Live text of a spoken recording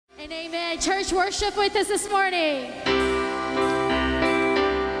and amen. Church, worship with us this morning.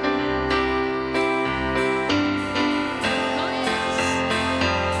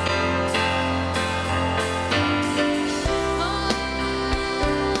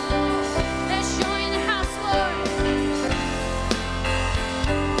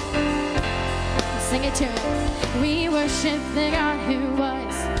 Sing it to him. We worship the God who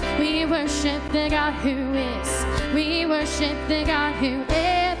was. We worship the God who is. We worship the God who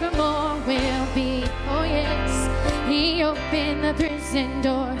evermore will be. Oh yes. He opened the prison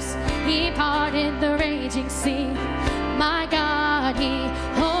doors. He parted the raging sea. My God, He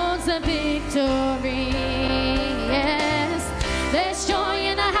holds the victory. Yes. There's joy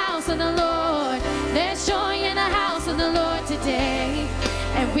in the house of the Lord. There's joy in the house of the Lord today.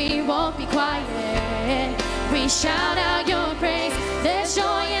 And we won't be quiet. We shout out your praise. There's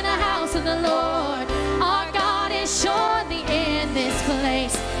joy in the house of the Lord. Our God is surely in this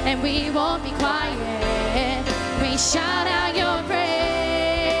place. And we won't be quiet. We shout out your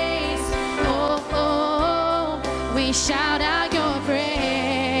praise. Oh, oh, oh. We shout out your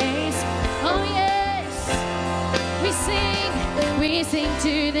praise. Oh, yes. We sing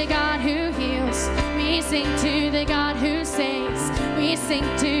to the God who heals. We sing to the God who saves. We sing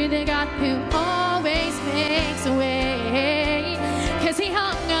to the God who always makes a way. 'Cause He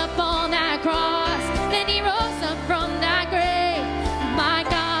hung up on that cross, then He rose up from that grave. My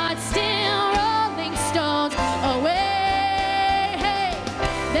God, still rolling stones away. Hey,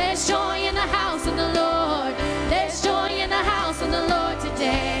 there's joy in the house of the Lord. There's joy in the house of the Lord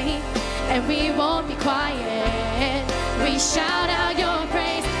today. And we won't be quiet. We shout out your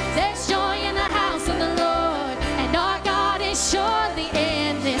praise. There's joy in the house of the Lord. And our God is surely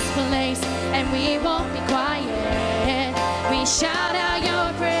in this place. And we won't be quiet. We shout out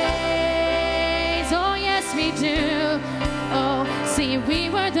your praise. Oh, yes, we do. Oh, see, we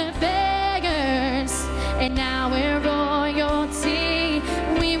were the beggars. And now we're royalty.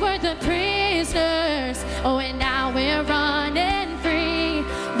 We were the prisoners. Oh, and now we're running free.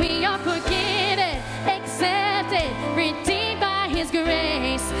 We are forgiven, accepted, redeemed by His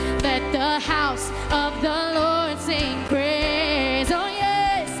grace. Let the house of the Lord sing praise. Oh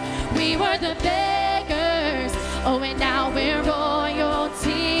yes, we were the beggars. Oh, and now we're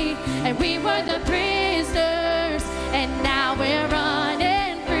royalty. And we were the prisoners. And now we're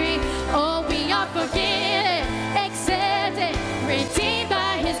running free. Oh, we are forgiven, accepted, redeemed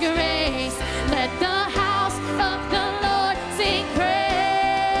by His grace. Let the house of the Lord sing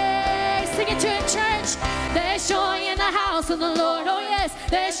praise. Sing it to Him, church. There's joy in the house of the Lord. Oh yes,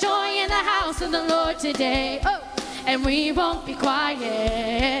 there's joy in the house of the Lord today. Oh, and we won't be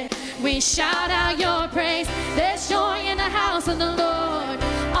quiet. We shout out your praise. There's joy in the house of the Lord.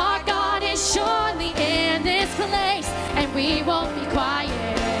 Our God is surely in this place. And we won't be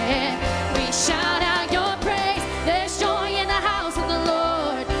quiet. We shout out your praise. There's joy in the house of the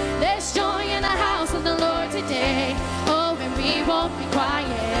Lord. There's joy in the house of the Lord today. Oh, and we won't be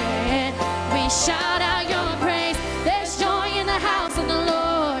quiet. We shout out your praise. There's joy in the house of the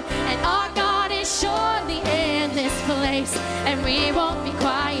Lord. And our God is surely in this place. And we won't be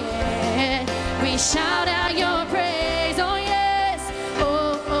quiet. We shout out your praise. Oh, yes.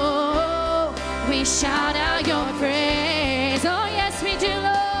 Oh, oh, oh. We shout out your praise. Oh, yes, we do,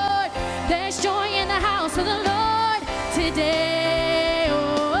 Lord. There's joy in the house of the Lord today.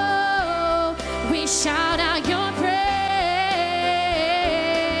 Oh, oh, oh. We shout out your praise.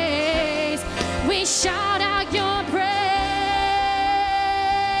 We shout out your praise.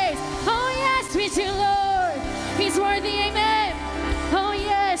 Oh, yes, we do, Lord. He's worthy, amen. Oh,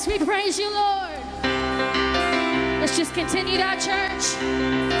 yes, we praise you, Lord. Let's just continue that, church.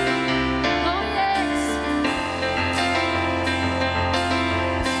 Oh, yes.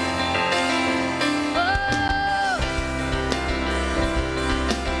 Oh.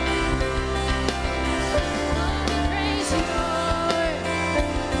 Oh, we praise you, Lord.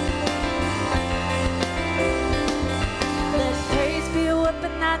 Let praise be a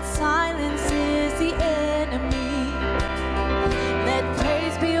weapon that silences the enemy. Let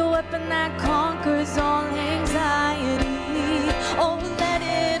praise be a weapon that conquers all anxiety. Oh, let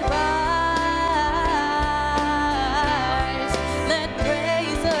it rise.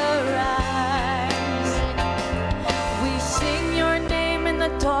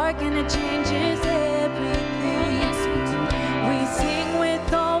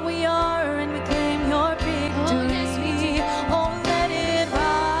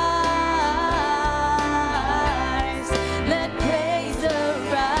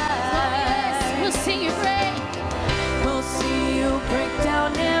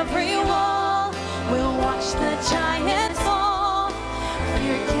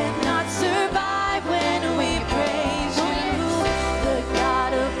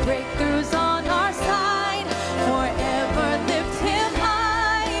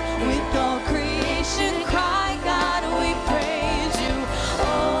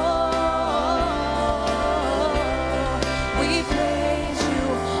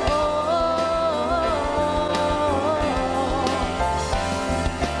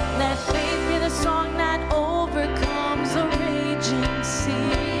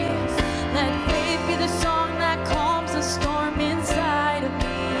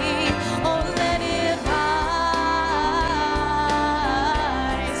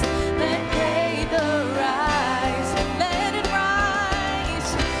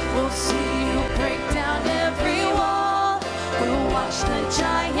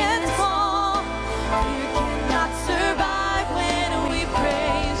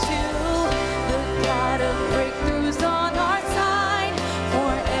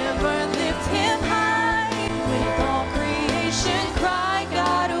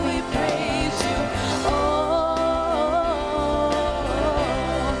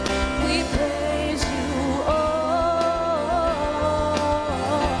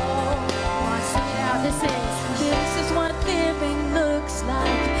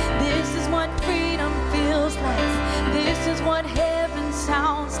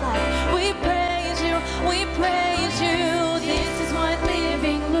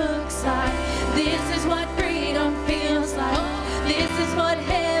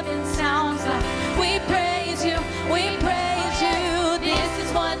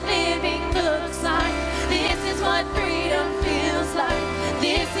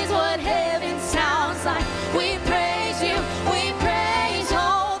 what heaven sounds like. We praise you, we praise.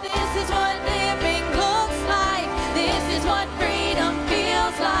 Oh, this is what living looks like. This is what freedom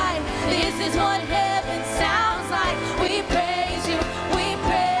feels like. This is what heaven sounds like. We praise you, we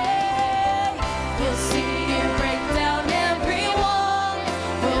praise. We'll see you break down every wall.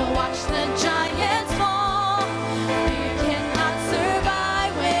 We'll watch the giants fall. Fear cannot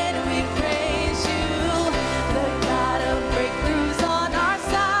survive when we praise you. The God of breakthroughs on our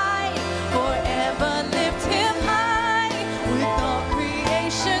side. Forever lift him high. With all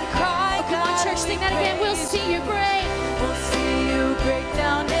creation cry. Come on, church, sing that again. We'll see you break. We'll see you break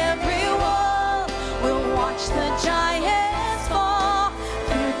down every wall. We'll watch the giants fall.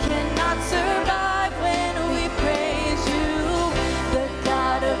 Fear cannot survive when we praise you. The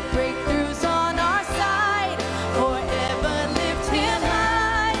God of breakthroughs on our side. Forever lift him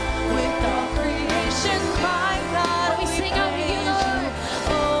high. With all creation cry, God, We sing over you, praise Lord.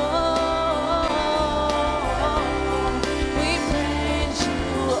 Oh, we praise you.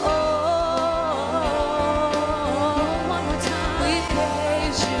 One more time. We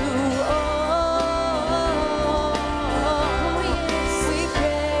praise you. We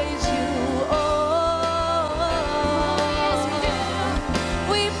praise you.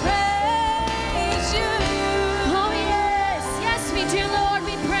 We praise you. Oh, yes. Yes, we do, Lord.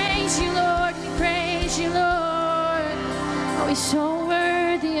 We praise you, Lord. We praise you, Lord. Oh, he's so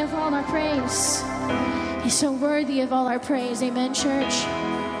worthy of all our praise. He's so worthy of all our praise. Amen, church.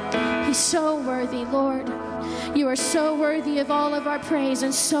 He's so worthy, Lord. You are so worthy of all of our praise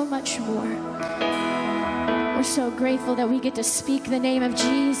and so much more. We're so grateful that we get to speak the name of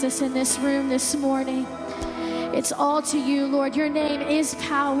Jesus in this room this morning. It's all to you, Lord. Your name is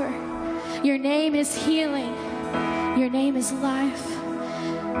power. Your name is healing. Your name is life.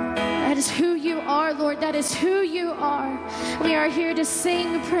 That is who you are, Lord. That is who you are. We are here to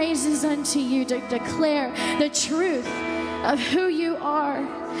sing praises unto you, to declare the truth of who you are.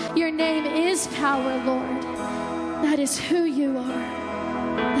 Your name is power, Lord. That is who you are.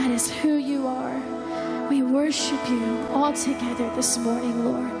 That is who you are. We worship you all together this morning,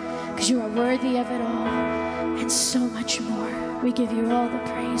 Lord, because you are worthy of it all and so much more. We give you all the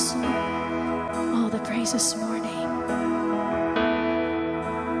praise, Lord. All the praise this morning.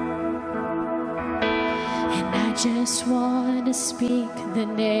 And I just want to speak the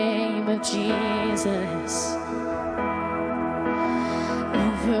name of Jesus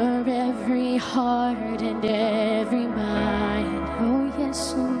over every heart and every mind. Oh,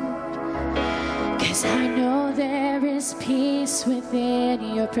 yes, Lord. 'Cause I know there is peace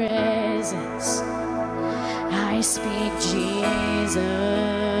within your presence. I speak Jesus.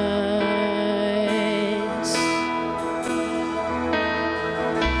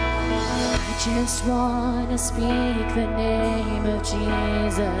 I just want to speak the name of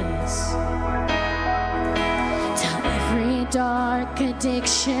Jesus. Till every dark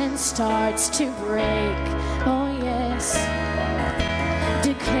addiction starts to break. Oh, yes.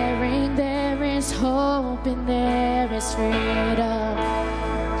 Declaring there is hope and there is freedom.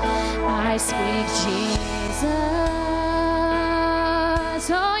 I speak Jesus.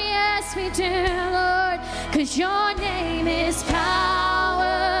 Oh, yes, we do, Lord. 'Cause your name is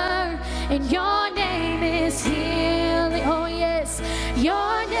power and your name is healing. Oh, yes,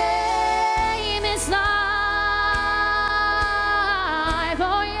 your name is life.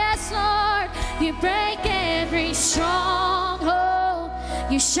 Oh, yes, Lord. You break every stronghold.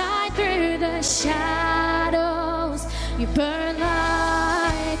 You shine through the shadows. You burn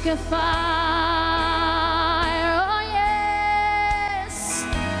like a fire. Oh, yes.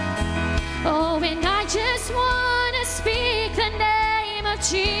 Oh, and I just want to speak the name of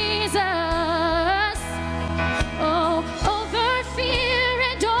Jesus. Oh, over fear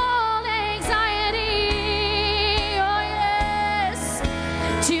and all anxiety. Oh, yes.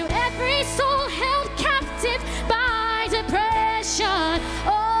 To every soul held captive by depression.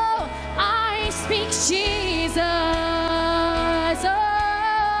 Oh, I speak Jesus. Oh,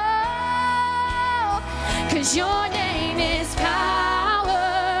 'cause your name is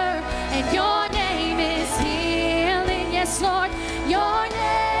power and your name is healing. Yes, Lord, your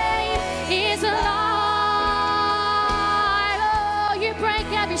name is alive. Oh, you break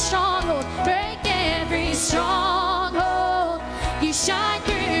every stronghold, break every stronghold. You shine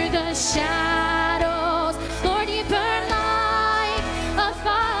through the shadows. Lord, you burn like a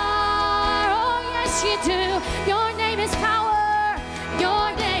fire. Oh, yes, you do. Your name is power. Your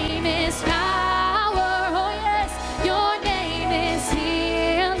name is power. Oh, yes, your name is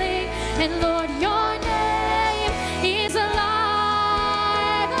healing. And Lord, your name is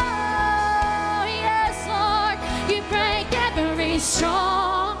alive. Oh, yes, Lord, you break every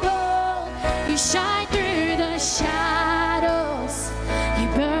stronghold.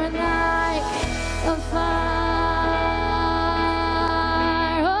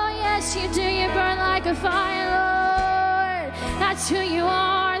 That's who you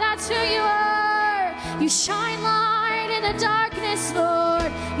are. That's who you are. You shine light in the darkness,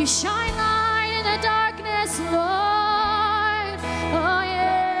 Lord. You shine light in the darkness, Lord. Oh,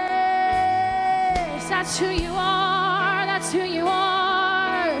 yes. That's who you are. That's who you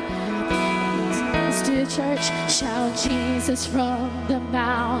are. Let's do it, church. Shout Jesus from the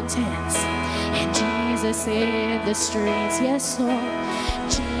mountains and Jesus in the streets. Yes, Lord.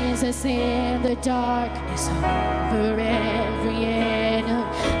 Jesus in the darkness over every enemy.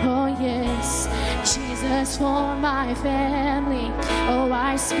 Oh, yes. Jesus for my family. Oh,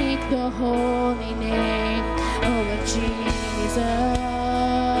 I speak the holy name of Jesus.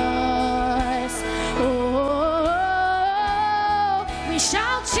 Oh, we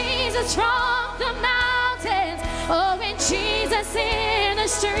shout Jesus from the mountains. Oh, and Jesus in the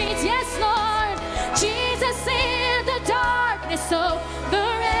streets. Yes, Lord. Jesus in the darkness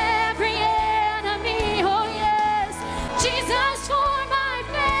over every enemy. Oh, yes. Jesus for my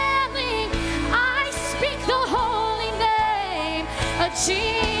family. I speak the holy name of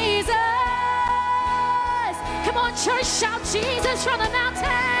Jesus. Come on, church, shout Jesus from the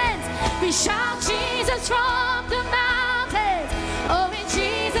mountains. We shout Jesus from the mountains. Oh, and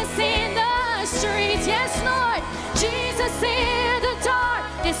Jesus in the streets. Yes, Lord. Jesus in the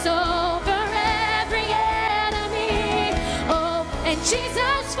darkness over every enemy. Oh, and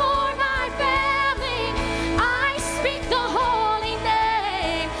Jesus for my family. I speak the holy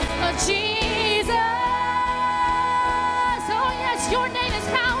name of Jesus. Oh, yes, your name is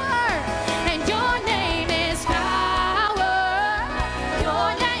power, and your name is power.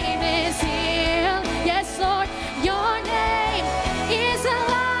 Your name is heal. Yes, Lord, your name is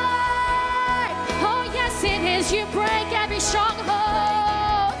alive. Oh, yes, it is. You break every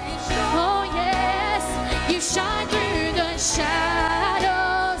stronghold. Oh, yes, you shine through the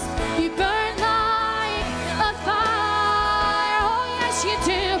shadows. You burn like a fire. Oh, yes, you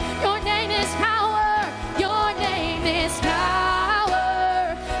do. Your name is power. Your name is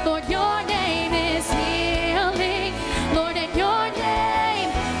power. Lord, your name is healing. Lord, and your name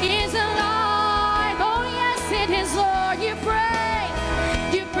is alive. Oh, yes, it is, Lord.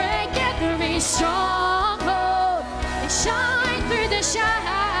 You break every stronghold and shine through the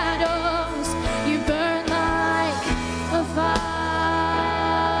shadows. You burn like a fire.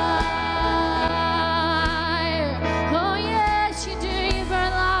 Oh, yes, you do. You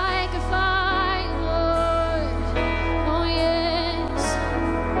burn like a fire, Lord. Oh, yes.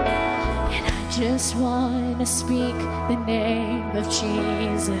 And I just want to speak the name of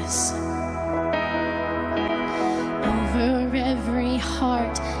Jesus over every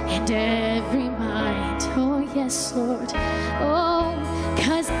heart and every mind. Oh, yes, Lord. Oh,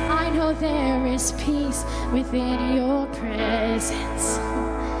 'cause I know there is peace within your presence.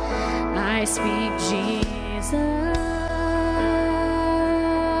 I speak Jesus.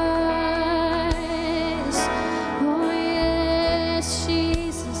 Oh, yes,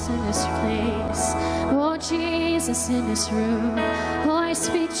 Jesus in this place. Oh, Jesus in this room. Oh, I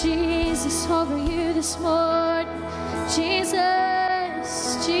speak Jesus over you this morning.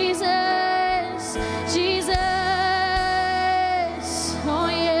 Jesus, Jesus, Jesus. Oh,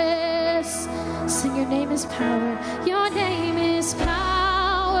 yes. Sing, your name is power. Your name is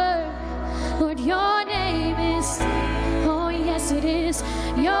power. Lord, your name is, oh, yes, it is.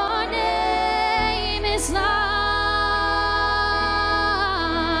 Your name is life.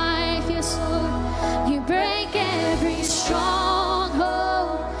 Yes, Lord. You break every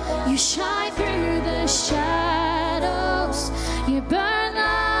stronghold. You shine through the shadows. You burn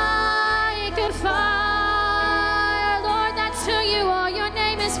like a fire. Lord, that's who you are. Your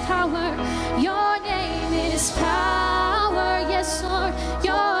name is power. Your name is power. Yes, Lord.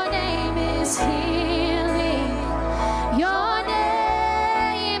 Your name is healing. Your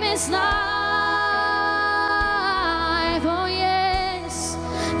name is life. Oh, yes.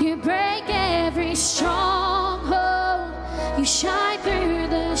 You break every stronghold. You shine through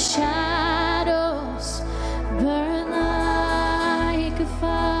the shadows. Burn like a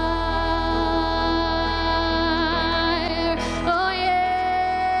fire. Oh,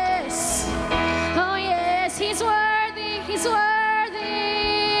 yes. Oh, yes. He's worthy. He's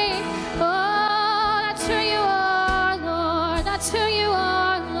worthy. Oh, that's who you are, Lord. That's who you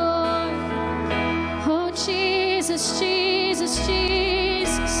are, Lord. Oh, Jesus, Jesus,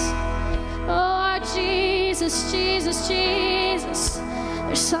 Jesus. Oh, Jesus, Jesus, Jesus.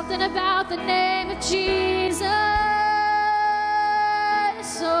 There's something about the name of Jesus.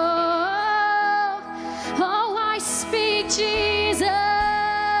 Oh, oh, I speak Jesus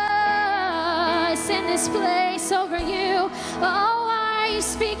in this place over you. Oh, I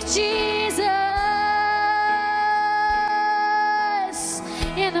speak Jesus.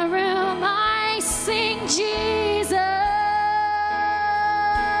 in the room, I sing Jesus.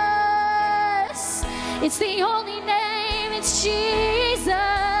 It's the only name, it's Jesus.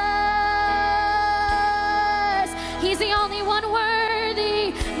 He's the only one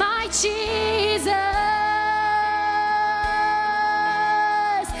worthy, my Jesus.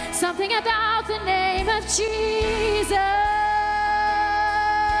 Something about the name of Jesus.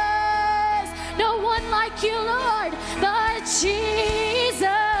 No one like you, Lord, but Jesus.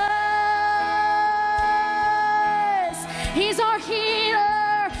 He's our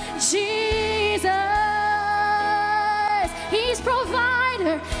healer, Jesus. He's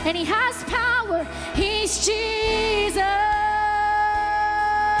provider and he has power. He's Jesus.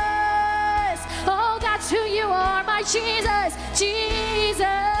 Oh, that's who you are, my Jesus, Jesus.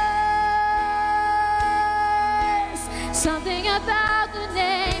 Something about the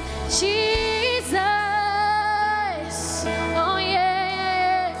name Jesus. Oh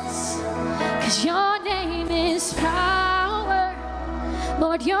yes, 'cause your name is power,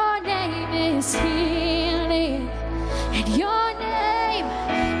 Lord, your name is healing, and your name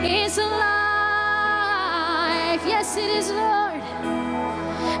is life. Yes, it is, Lord.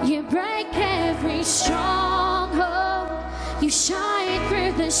 You break every stronghold. You shine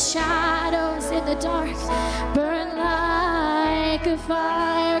through the shadows in the dark, burn like a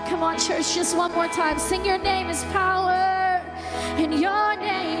fire. Come on, church, just one more time. Sing, your name is power, and your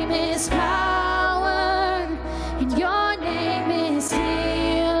name is power, and your name is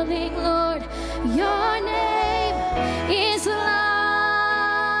healing, Lord. Your name is life.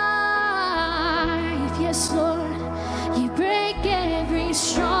 Yes, Lord. You break every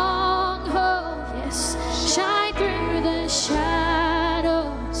stronghold. Yes, shine through the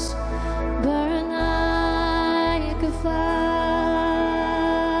shadows, burn like a fire.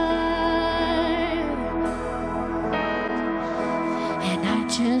 And I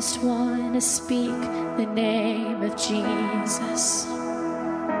just want to speak the name of Jesus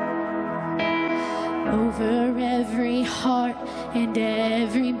over every heart and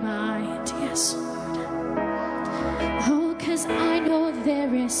every mind. Yes, Lord. Oh, 'cause I know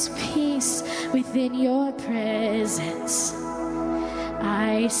there is peace within your presence.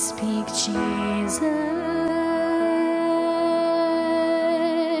 I speak Jesus.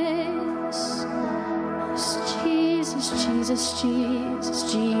 Jesus, Jesus,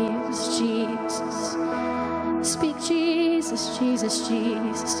 Jesus, Jesus, Jesus. Speak Jesus, Jesus,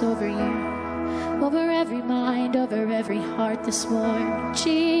 Jesus over you, over every mind, over every heart this morning.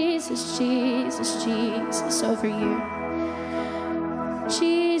 Jesus, Jesus, Jesus over you.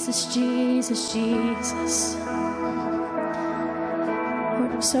 Jesus, Jesus, Jesus.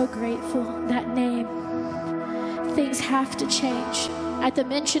 Lord, I'm so grateful. That name, things have to change. At the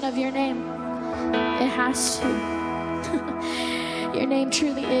mention of your name, it has to. Your name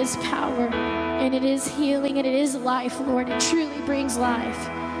truly is power, and it is healing, and it is life, Lord. It truly brings life.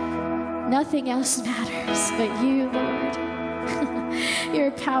 Nothing else matters but you, Lord.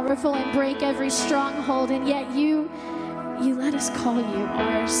 You're powerful and break every stronghold, and yet you let us call you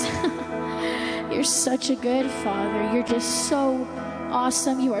ours. You're such a good Father. You're just so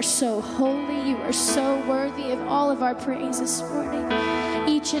awesome. You are so holy. You are so worthy of all of our praise this morning.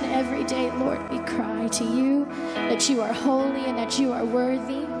 Each and every day, Lord, we cry to you that you are holy and that you are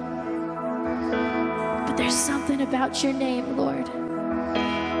worthy. But there's something about your name, Lord.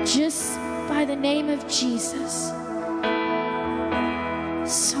 Just by the name of Jesus,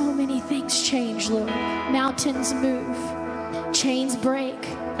 so many things change, Lord. Mountains move, chains break.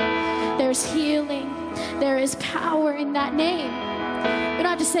 There's healing. There is power in that name. We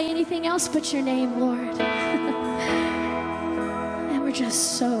don't have to say anything else but your name, Lord. And we're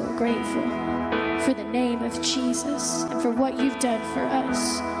just so grateful for the name of Jesus and for what you've done for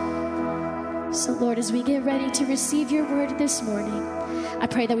us. So, Lord, as we get ready to receive your word this morning, I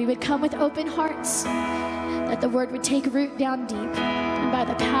pray that we would come with open hearts, that the word would take root down deep, and by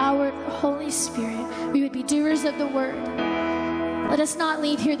the power of the Holy Spirit, we would be doers of the word. Let us not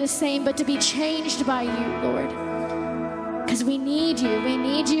leave here the same, but to be changed by you, Lord. Because we need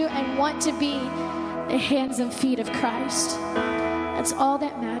you and want to be the hands and feet of Christ. That's all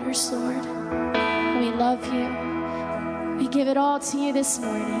that matters, Lord. We love you. We give it all to you this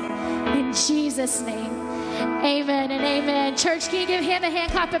morning. In Jesus' name, amen and amen. Church, can you give him a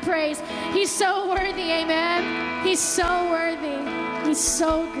hand clap of praise? He's so worthy, amen. He's so worthy. He's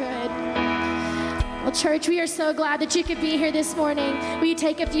so good. Well, church, we are so glad that you could be here this morning. Will you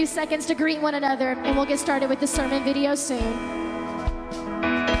take a few seconds to greet one another, and we'll get started with the sermon video soon.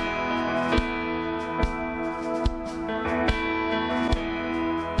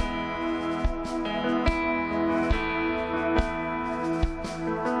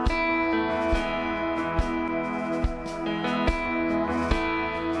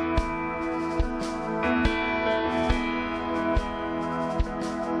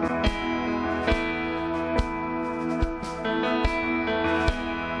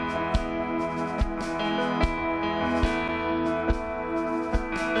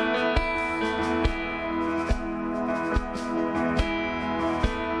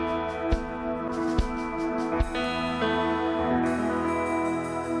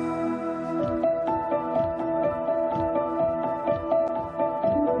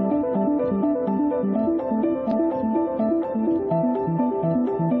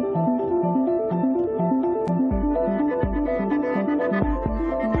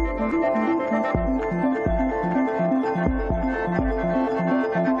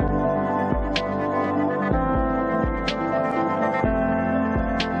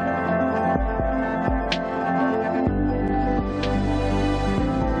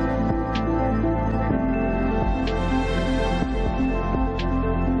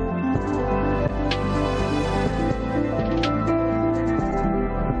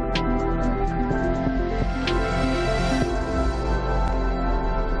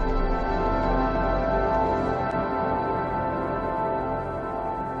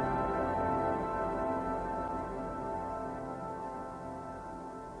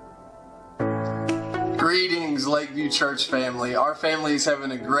 Greetings, Lakeview Church family. Our family is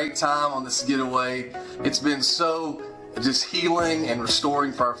having a great time on this getaway. It's been so just healing and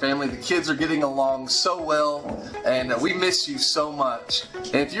restoring for our family. The kids are getting along so well, and we miss you so much.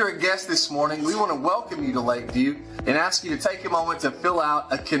 And if you're a guest this morning, we want to welcome you to Lakeview and ask you to take a moment to fill out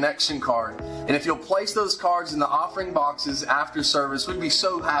a connection card. And if you'll place those cards in the offering boxes after service, we'd be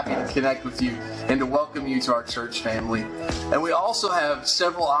so happy to connect with you and to welcome you to our church family. And we also have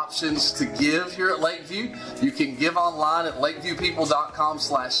several options to give here at Lakeview. You can give online at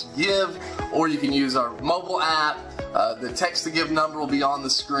lakeviewpeople.com/give, or you can use our mobile app. The text to give number will be on the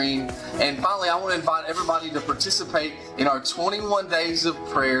screen. And finally, I want to invite everybody to participate in our 21 days of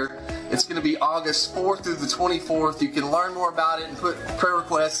prayer. It's going to be August 4th through the 24th. You can learn more about it and put prayer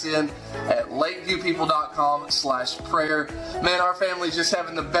requests in at lakeviewpeople.com/prayer. Man, our family's just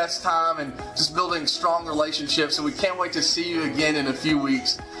having the best time and just building strong relationships, and we can't wait to see you again in a few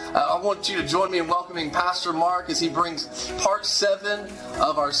weeks. I want you to join me in welcoming Pastor Mark as he brings part 7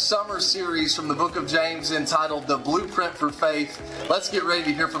 of our summer series from the book of James entitled The Blueprint for Faith. Let's get ready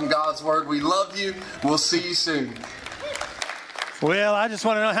to hear from God's Word. We love you. We'll see you soon. Well, I just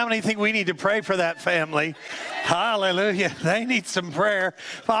want to know how many think we need to pray for that family. Hallelujah. They need some prayer.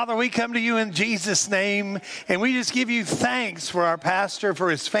 Father, we come to you in Jesus' name, and we just give you thanks for our pastor, for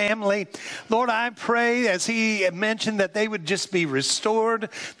his family. Lord, I pray, as he mentioned, that they would just be restored,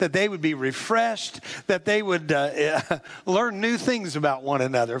 that they would be refreshed, that they would learn new things about one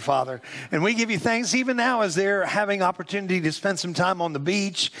another, Father. And we give you thanks even now as they're having opportunity to spend some time on the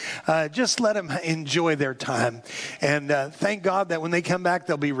beach. Just let them enjoy their time. And thank God that when they come back,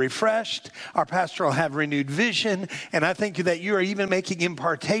 they'll be refreshed. Our pastor will have renewed vision. And I thank you that you are even making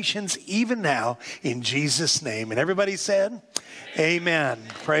impartations even now in Jesus' name. And everybody said, amen.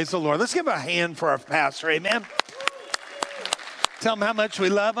 Praise the Lord. Let's give a hand for our pastor. Amen. Tell him how much we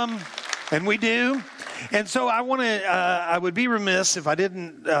love him. And we do. And so I would be remiss if I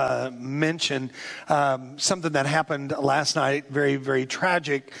didn't mention something that happened last night, very, very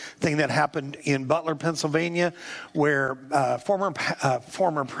tragic thing that happened in Butler, Pennsylvania, where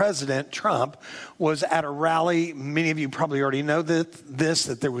former President Trump was at a rally. Many of you probably already know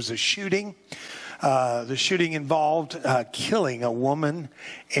that there was a shooting. The shooting involved killing a woman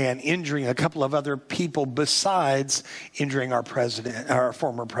and injuring a couple of other people besides injuring our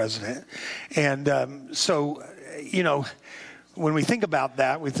former president. And so, you know, when we think about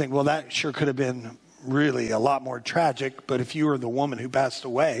that, we think, well, that sure could have been really a lot more tragic. But if you were the woman who passed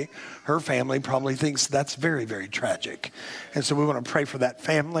away, her family probably thinks that's very, very tragic. And so we want to pray for that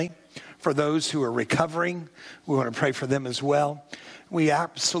family, for those who are recovering. We want to pray for them as well. We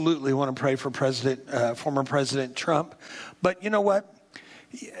absolutely want to pray for former President Trump. But you know what?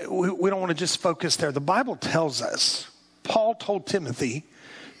 We don't want to just focus there. The Bible tells us, Paul told Timothy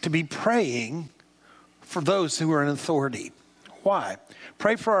to be praying for those who are in authority. Why?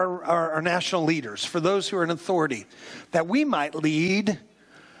 Pray for our national leaders, for those who are in authority, that we might lead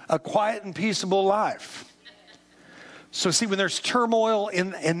a quiet and peaceable life. So see, when there's turmoil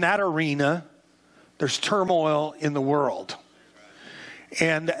in that arena, there's turmoil in the world.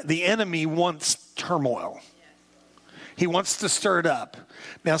 And the enemy wants turmoil. He wants to stir it up.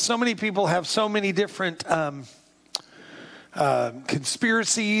 Now, so many people have so many different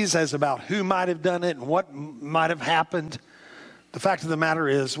conspiracies as about who might have done it and what might have happened. The fact of the matter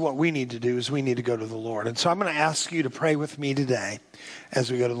is, what we need to do is we need to go to the Lord. And so I'm going to ask you to pray with me today as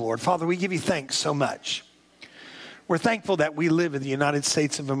we go to the Lord. Father, we give you thanks so much. We're thankful that we live in the United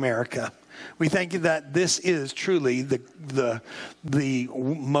States of America. We thank you that this is truly the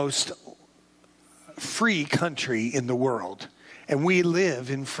most free country in the world, and we live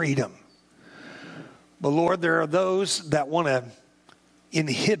in freedom. But Lord, there are those that want to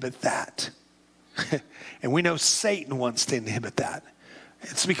inhibit that, and we know Satan wants to inhibit that.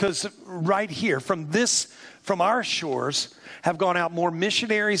 It's because right here, from our shores, have gone out more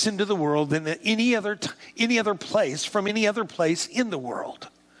missionaries into the world than any other place in the world.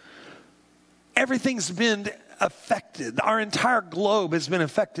 Everything's been affected. Our entire globe has been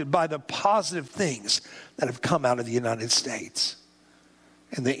affected by the positive things that have come out of the United States.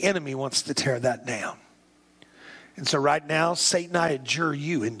 And the enemy wants to tear that down. And so right now, Satan, I adjure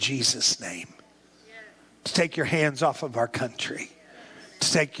you in Jesus' name to take your hands off of our country,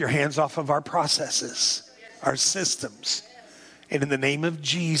 to take your hands off of our processes, our systems. And in the name of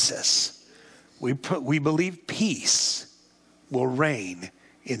Jesus, we believe peace will reign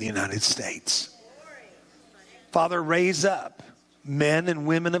in the United States. Father, raise up men and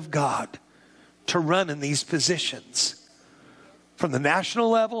women of God to run in these positions from the national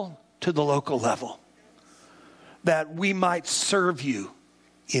level to the local level, that we might serve you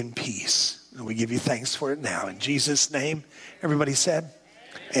in peace. And we give you thanks for it now. In Jesus' name, everybody said,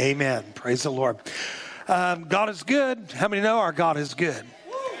 amen. Praise the Lord. God is good. How many know our God is good?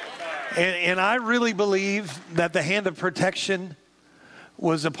 And I really believe that the hand of protection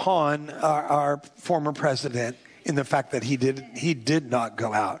was upon our former president in the fact that he did not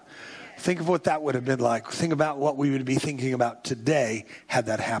go out. Think of what that would have been like. Think about what we would be thinking about today had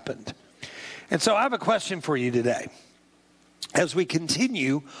that happened. And so I have a question for you today. As we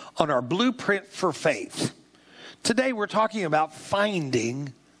continue on our blueprint for faith, today we're talking about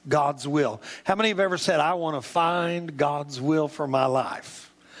finding God's will. How many have ever said, I want to find God's will for my life?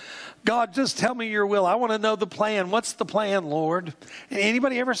 God, just tell me your will. I want to know the plan. What's the plan, Lord?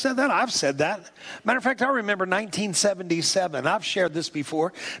 Anybody ever said that? I've said that. Matter of fact, I remember 1977. I've shared this before.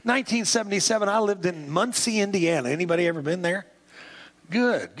 1977, I lived in Muncie, Indiana. Anybody ever been there?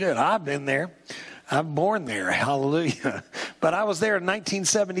 Good. I've been there. I'm born there. Hallelujah. But I was there in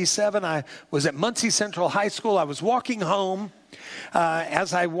 1977. I was at Muncie Central High School. I was walking home.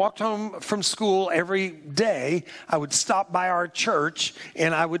 As I walked home from school every day, I would stop by our church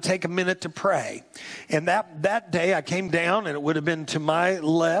and I would take a minute to pray. And that day I came down, and it would have been to my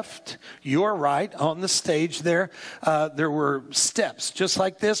left, your right, on the stage there. There were steps just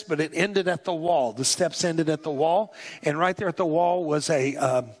like this, but it ended at the wall. The steps ended at the wall. And right there at the wall was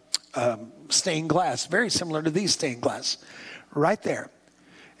a stained glass, very similar to these stained glass, right there.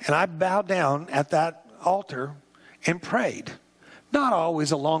 And I bowed down at that altar and prayed. Not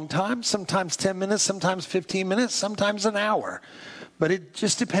always a long time, sometimes 10 minutes, sometimes 15 minutes, sometimes an hour. But it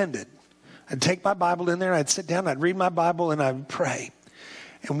just depended. I'd take my Bible in there, I'd sit down, I'd read my Bible, and I'd pray.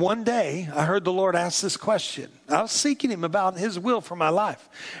 And one day, I heard the Lord ask this question. I was seeking him about his will for my life.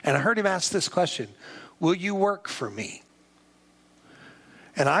 And I heard him ask this question, will you work for me?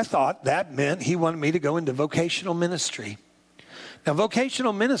 And I thought that meant he wanted me to go into vocational ministry. Now,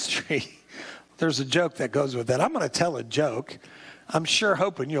 vocational ministry, there's a joke that goes with that. I'm going to tell a joke. I'm sure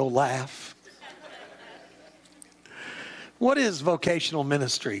hoping you'll laugh. What is vocational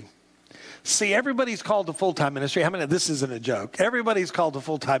ministry? See, everybody's called to full-time ministry. How many? This isn't a joke. Everybody's called to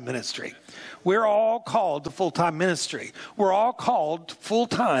full-time ministry. We're all called to full-time ministry. We're all called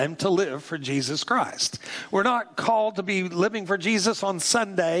full-time to live for Jesus Christ. We're not called to be living for Jesus on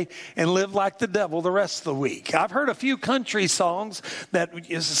Sunday and live like the devil the rest of the week. I've heard a few country songs that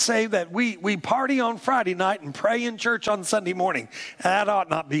say that we party on Friday night and pray in church on Sunday morning. That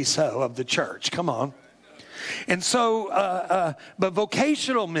ought not be so of the church. Come on. And so, but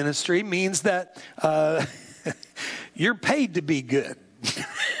vocational ministry means that you're paid to be good.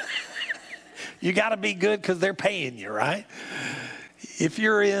 You got to be good because they're paying you, right? If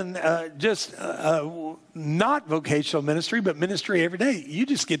you're in not vocational ministry, but ministry every day, you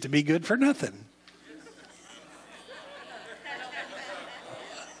just get to be good for nothing.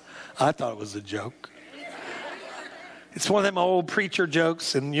 I thought it was a joke. It's one of them old preacher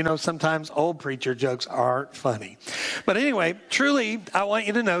jokes, and you know, sometimes old preacher jokes aren't funny. But anyway, truly, I want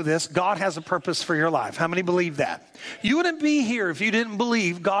you to know this. God has a purpose for your life. How many believe that? You wouldn't be here if you didn't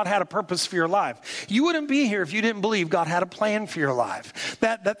believe God had a purpose for your life. You wouldn't be here if you didn't believe God had a plan for your life.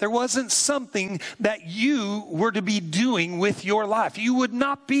 That there wasn't something that you were to be doing with your life. You would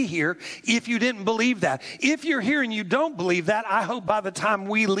not be here if you didn't believe that. If you're here and you don't believe that, I hope by the time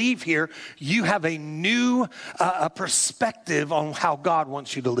we leave here, you have a new perspective on how God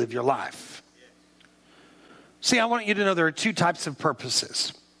wants you to live your life. See, I want you to know there are two types of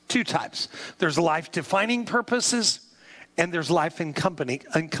purposes. Two types. There's life-defining purposes, and there's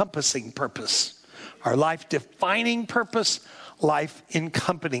life-encompassing purpose. Our life-defining purpose,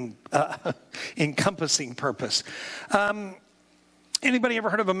 life-encompassing purpose. Anybody ever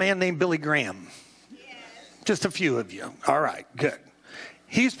heard of a man named Billy Graham? Yes. Just a few of you. All right, good.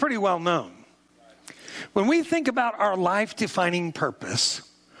 He's pretty well known. When we think about our life-defining purpose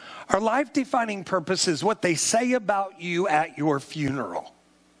is what they say about you at your funeral.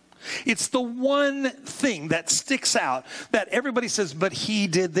 It's the one thing that sticks out that everybody says, but he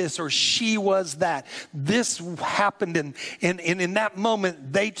did this or she was that. This happened, and in that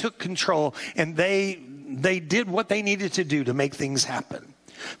moment, they took control and they did what they needed to do to make things happen.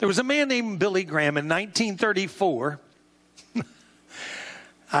 There was a man named Billy Graham in 1934.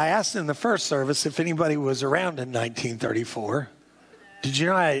 I asked in the first service if anybody was around in 1934. Did you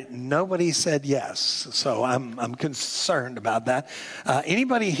know nobody said yes? So I'm concerned about that.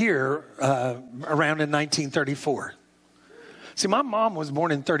 Anybody here around in 1934? See, my mom was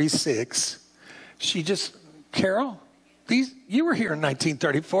born in 36. Carol, you were here in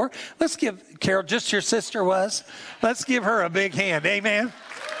 1934. Let's give Carol, just your sister was. Let's give her a big hand. Amen.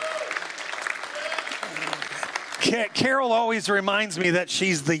 Carol always reminds me that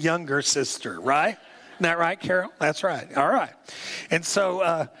she's the younger sister, right? Isn't that right, Carol? That's right. All right. And so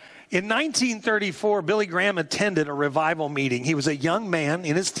in 1934, Billy Graham attended a revival meeting. He was a young man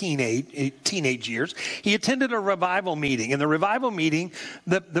in his teenage years. He attended a revival meeting. In the revival meeting,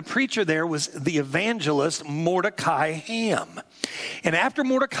 the preacher there was the evangelist Mordecai Ham. And after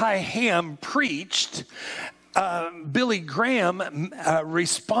Mordecai Ham preached, Billy Graham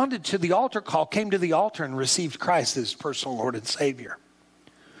responded to the altar call, came to the altar and received Christ as personal Lord and Savior.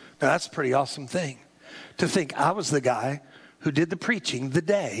 Now, that's a pretty awesome thing. To think I was the guy who did the preaching the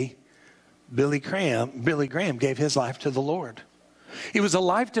day Billy Graham gave his life to the Lord. It was a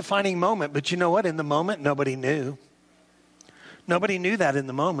life-defining moment, but you know what? In the moment, nobody knew. Nobody knew that in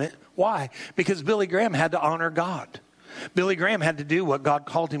the moment. Why? Because Billy Graham had to honor God. Billy Graham had to do what God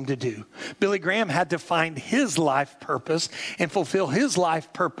called him to do. Billy Graham had to find his life purpose and fulfill his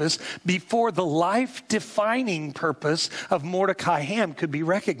life purpose before the life-defining purpose of Mordecai Ham could be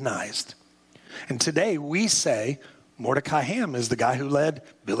recognized. And today we say Mordecai Ham is the guy who led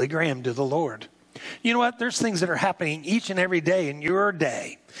Billy Graham to the Lord. You know what? There's things that are happening each and every day in your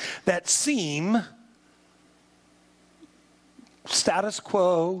day that seem status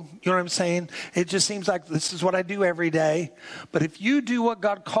quo. You know what I'm saying? It just seems like this is what I do every day. But if you do what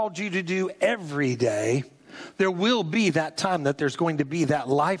God called you to do every day, there will be that time that there's going to be that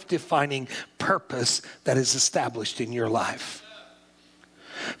life-defining purpose that is established in your life.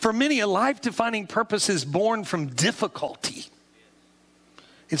 For many, a life-defining purpose is born from difficulty.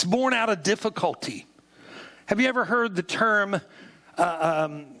 It's born out of difficulty. Have you ever heard the term,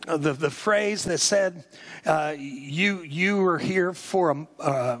 the phrase that said, you were here for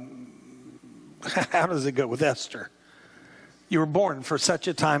how does it go with Esther? You were born for such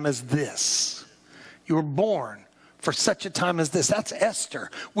a time as this. You were born for such a time as this. That's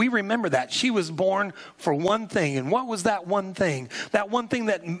Esther. We remember that. She was born for one thing. And what was that one thing? That one thing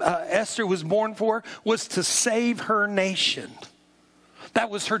that Esther was born for was to save her nation. That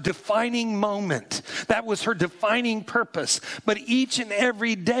was her defining moment. That was her defining purpose. But each and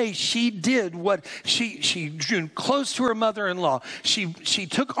every day she did what she drew close to her mother-in-law. She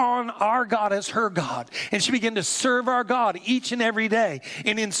took on our God as her God. And she began to serve our God each and every day.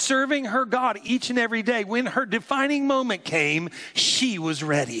 And in serving her God each and every day, when her defining moment came, she was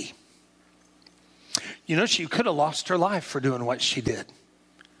ready. You know, she could have lost her life for doing what she did.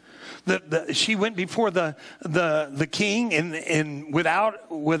 She went before the king and without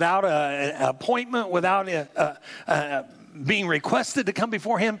an appointment, without being requested to come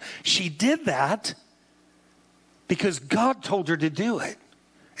before him. She did that because God told her to do it.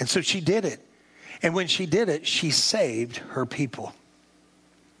 And so she did it. And when she did it, she saved her people.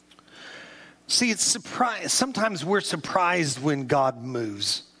 See, it's sometimes we're surprised when God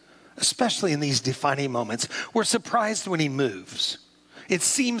moves, especially in these defining moments. We're surprised when he moves. It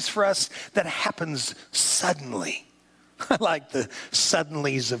seems for us that happens suddenly. I like the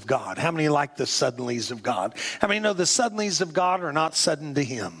suddenlies of God. How many like the suddenlies of God? How many know the suddenlies of God are not sudden to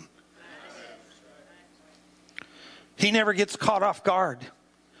him? He never gets caught off guard.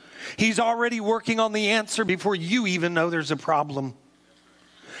 He's already working on the answer before you even know there's a problem.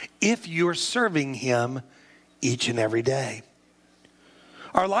 If you're serving him each and every day.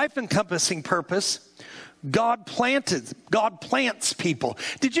 Our life-encompassing purpose, God plants people.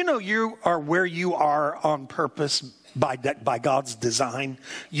 Did you know you are where you are on purpose by God's design?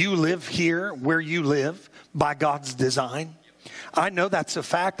 You live here where you live by God's design. I know that's a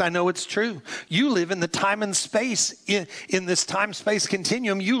fact. I know it's true. You live in the time and space, in this time-space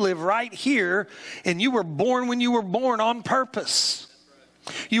continuum. You live right here, and you were born when you were born on purpose.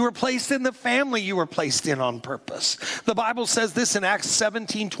 You were placed in the family you were placed in on purpose. The Bible says this in Acts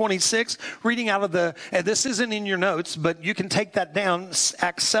 17:26, reading out of and this isn't in your notes, but you can take that down,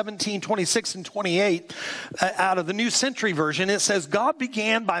 Acts 17:26 and 28, out of the New Century Version. It says, God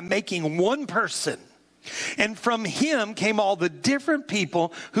began by making one person. And from him came all the different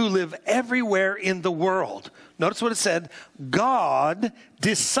people who live everywhere in the world. Notice what it said. God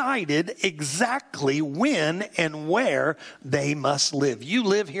decided exactly when and where they must live. You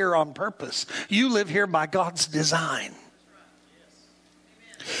live here on purpose. You live here by God's design.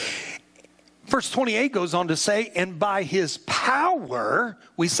 Verse 28 goes on to say, and by his power,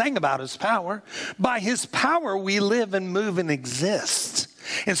 we sang about his power, by his power we live and move and exist.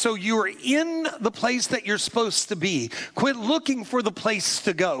 And so you are in the place that you're supposed to be. Quit looking for the place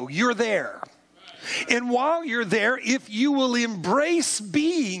to go. You're there. And while you're there, if you will embrace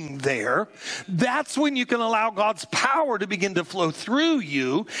being there, that's when you can allow God's power to begin to flow through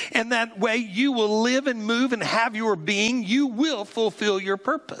you. And that way you will live and move and have your being. You will fulfill your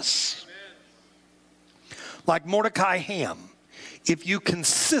purpose. Like Mordecai Ham, if you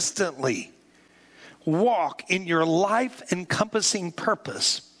consistently walk in your life-encompassing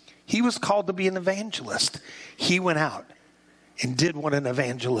purpose, he was called to be an evangelist. He went out and did what an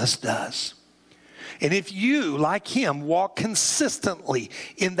evangelist does. And if you, like him, walk consistently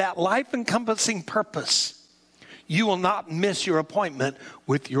in that life-encompassing purpose, you will not miss your appointment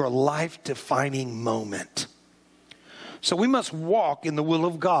with your life-defining moment. So we must walk in the will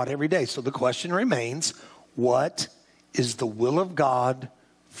of God every day. So the question remains, what is the will of God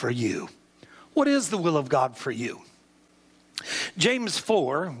for you? What is the will of God for you? James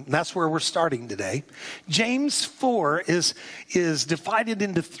 4, that's where we're starting today. James 4 is divided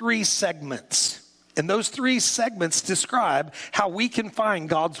into 3 segments. And those 3 segments describe how we can find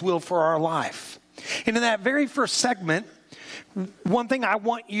God's will for our life. And in that very first segment, one thing I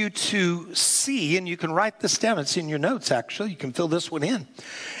want you to see, and you can write this down, it's in your notes actually, you can fill this one in.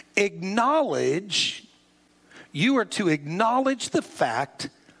 You are to acknowledge the fact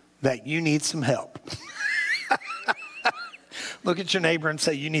that you need some help. Look at your neighbor and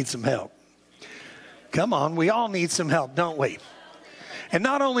say, you need some help. Come on, we all need some help, don't we? And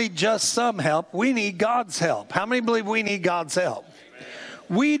not only just some help, we need God's help. How many believe we need God's help?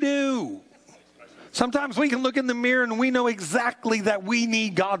 We do. Sometimes we can look in the mirror and we know exactly that we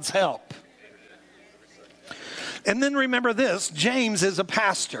need God's help. And then remember this, James is a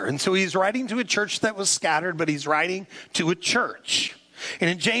pastor. And so he's writing to a church that was scattered, but he's writing to a church. And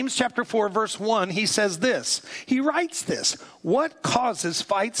in James chapter 4, verse 1, he says this. He writes this, what causes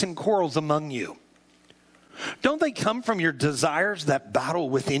fights and quarrels among you? Don't they come from your desires that battle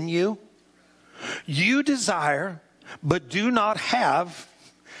within you? You desire, but do not have,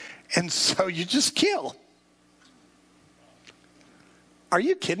 and so you just kill. Are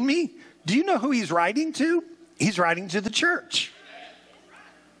you kidding me? Do you know who he's writing to? He's writing to the church.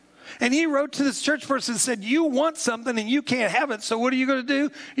 And he wrote to this church person and said, you want something and you can't have it, so what are you going to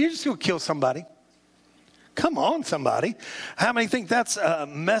do? You're just going to kill somebody. Come on, somebody. How many think that's a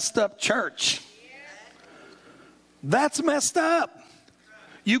messed up church? That's messed up.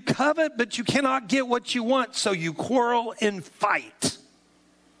 You covet, but you cannot get what you want, so you quarrel and fight.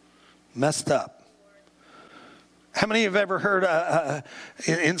 Messed up. How many have ever heard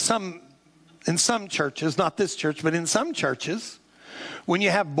in some churches, not this church, but in some churches, when you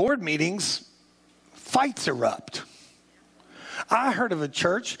have board meetings, fights erupt. I heard of a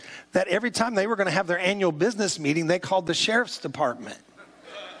church that every time they were going to have their annual business meeting, they called the sheriff's department.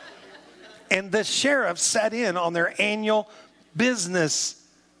 And the sheriff sat in on their annual business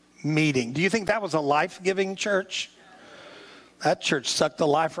meeting. Do you think that was a life-giving church? That church sucked the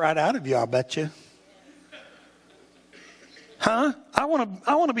life right out of you, I bet you. Huh? I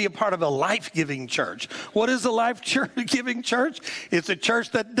want to be a part of a life-giving church. What is a life-giving church? It's a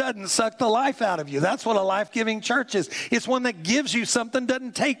church that doesn't suck the life out of you. That's what a life-giving church is. It's one that gives you something,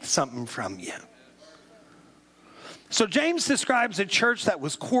 doesn't take something from you. So James describes a church that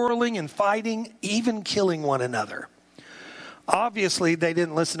was quarreling and fighting, even killing one another. Obviously, they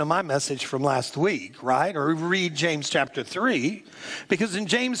didn't listen to my message from last week, right? Or read James chapter 3. Because in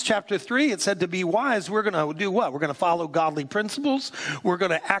James chapter 3, it said to be wise, we're going to do what? We're going to follow godly principles. We're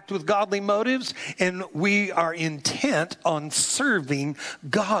going to act with godly motives. And we are intent on serving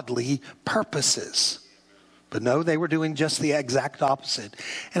godly purposes. But no, they were doing just the exact opposite.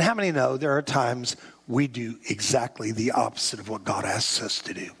 And how many know there are times we do exactly the opposite of what God asks us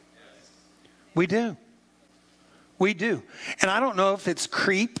to do? We do. We do. And I don't know if it's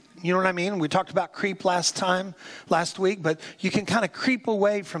creep. You know what I mean? We talked about creep last week, but you can kind of creep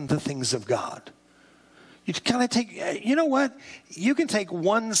away from the things of God. You kind of take, you know what? You can take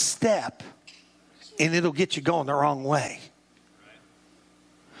one step and it'll get you going the wrong way.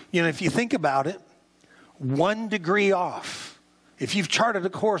 You know, if you think about it, 1 degree off. If you've charted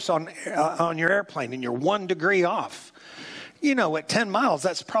a course on your airplane and you're 1 degree off, you know, at 10 miles,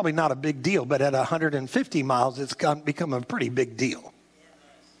 that's probably not a big deal. But at 150 miles, it's become a pretty big deal.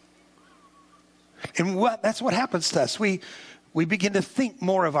 And that's what happens to us. We begin to think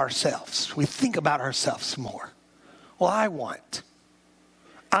more of ourselves. We think about ourselves more. Well, I want.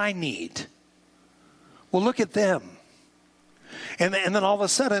 I need. Well, look at them. And then all of a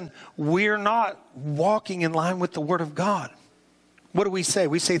sudden, we're not walking in line with the Word of God. What do we say?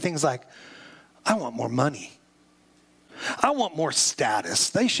 We say things like, I want more money. I want more status.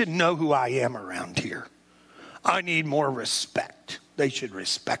 They should know who I am around here. I need more respect. They should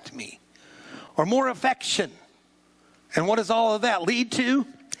respect me. Or more affection. And what does all of that lead to?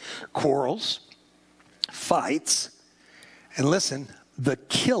 Quarrels, fights, and listen, the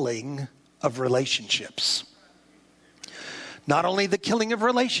killing of relationships. Not only the killing of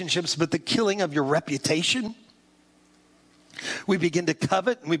relationships, but the killing of your reputation. We begin to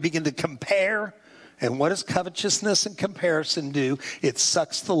covet and we begin to compare. And what does covetousness and comparison do? It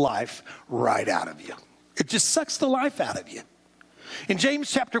sucks the life right out of you. It just sucks the life out of you. In James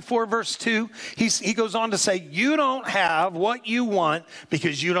chapter 4, verse 2, he goes on to say, you don't have what you want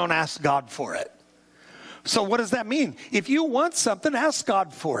because you don't ask God for it. So what does that mean? If you want something, ask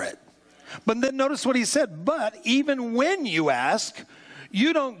God for it. But then notice what he said, but even when you ask,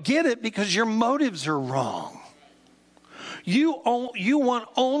 you don't get it because your motives are wrong. You want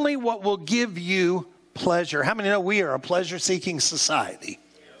only what will give you pleasure. How many know we are a pleasure-seeking society?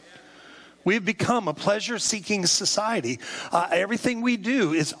 We've become a pleasure-seeking society. Everything we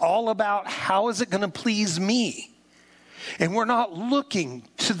do is all about how is it going to please me? And we're not looking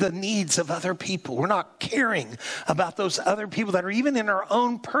to the needs of other people. We're not caring about those other people that are even in our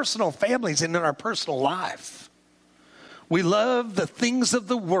own personal families and in our personal life. We love the things of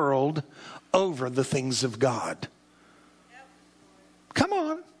the world over the things of God. Come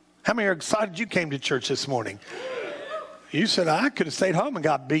on. How many are excited you came to church this morning? You said, I could have stayed home and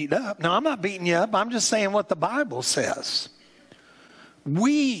got beat up. No, I'm not beating you up. I'm just saying what the Bible says.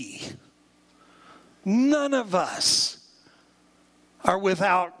 None of us are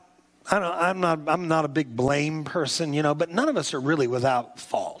without, I'm not a big blame person, you know, but none of us are really without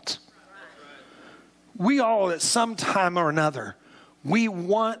fault. We all at some time or another, we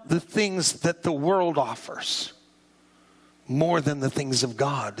want the things that the world offers more than the things of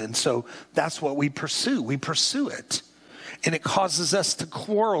God. And so that's what we pursue. We pursue it. And it causes us to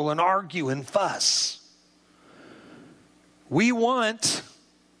quarrel and argue and fuss. We want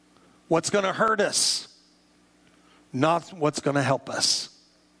what's going to hurt us, not what's going to help us.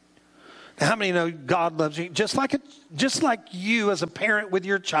 Now, how many know God loves you? Just like you as a parent with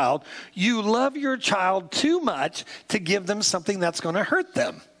your child, you love your child too much to give them something that's going to hurt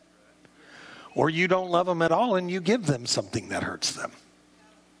them. Or you don't love them at all and you give them something that hurts them.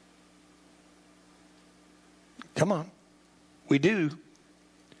 Come on. We do.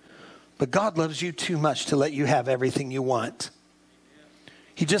 But God loves you too much to let you have everything you want.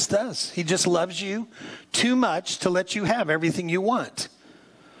 He just does. He just loves you too much to let you have everything you want.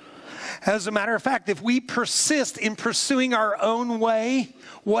 As a matter of fact, if we persist in pursuing our own way,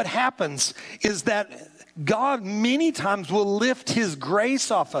 what happens is that God many times will lift his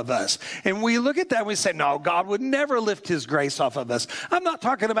grace off of us. And we look at that and we say, no, God would never lift his grace off of us. I'm not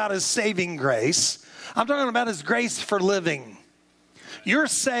talking about his saving grace. I'm talking about his grace for living. You're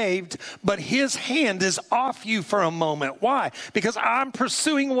saved, but his hand is off you for a moment. Why? Because I'm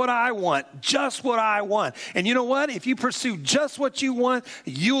pursuing what I want, just what I want. And you know what? If you pursue just what you want,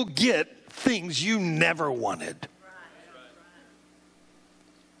 you'll get things you never wanted.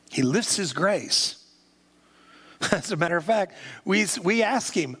 He lifts his grace. As a matter of fact, we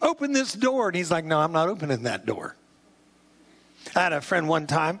ask him, open this door. And he's like, no, I'm not opening that door. I had a friend one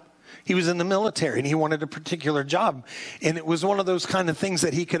time. He was in the military and he wanted a particular job. And it was one of those kind of things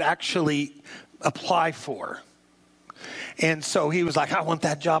that he could actually apply for. And so he was like, I want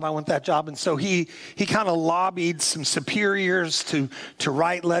that job. I want that job. And so he kind of lobbied some superiors to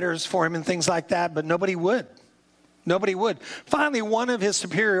write letters for him and things like that. But nobody would. Nobody would. Finally, one of his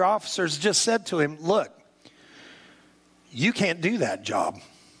superior officers just said to him, look, you can't do that job.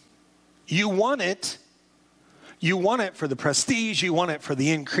 You want it. You want it for the prestige. You want it for the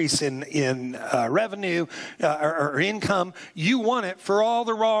increase in revenue or income. You want it for all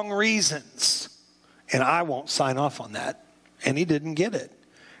the wrong reasons. And I won't sign off on that. And he didn't get it.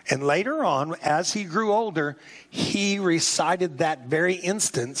 And later on, as he grew older, he recited that very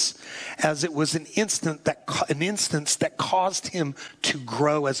instance as it was an instance that caused him to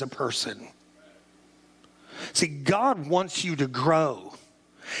grow as a person. See, God wants you to grow.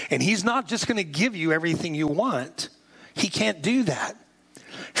 And he's not just going to give you everything you want. He can't do that.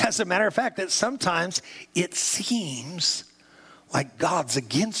 As a matter of fact, that sometimes it seems like God's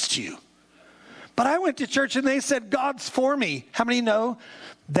against you. But I went to church and they said, God's for me. How many know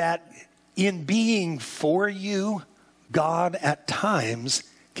that in being for you, God at times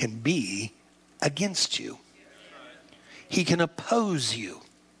can be against you? He can oppose you.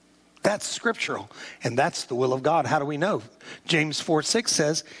 That's scriptural, and that's the will of God. How do we know? James 4:6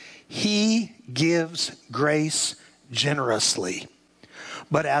 says, he gives grace generously.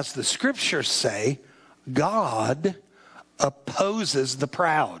 But as the scriptures say, God opposes the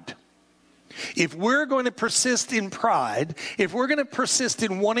proud. If we're going to persist in pride, if we're going to persist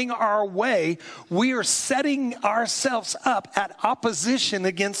in wanting our way, we are setting ourselves up at opposition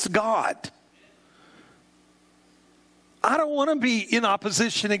against God. I don't want to be in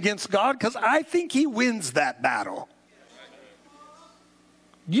opposition against God because I think he wins that battle.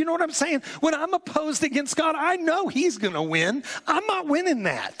 You know what I'm saying? When I'm opposed against God, I know he's going to win. I'm not winning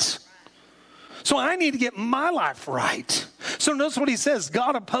that. So I need to get my life right. So notice what he says.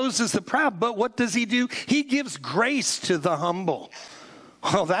 God opposes the proud, but what does he do? He gives grace to the humble.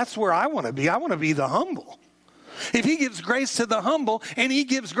 Well, that's where I want to be. I want to be the humble. If he gives grace to the humble and he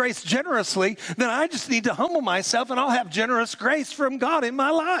gives grace generously, then I just need to humble myself and I'll have generous grace from God in my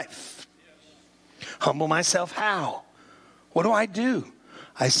life. Humble myself how? What do?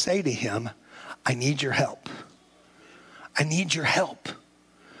 I say to him, I need your help. I need your help.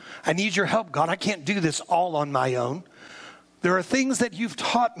 I need your help, God. I can't do this all on my own. There are things that you've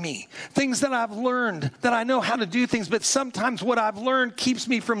taught me, things that I've learned, that I know how to do things, but sometimes what I've learned keeps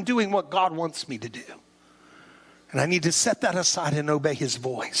me from doing what God wants me to do. And I need to set that aside and obey his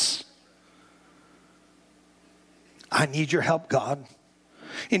voice. I need your help, God.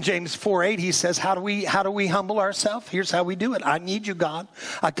 In James 4:8, he says, how do we humble ourselves? Here's how we do it. I need you, God.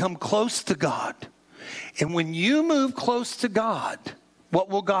 I come close to God. And when you move close to God, what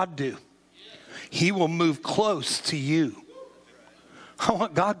will God do? He will move close to you. I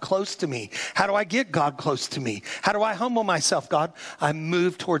want God close to me. How do I get God close to me? How do I humble myself, God? I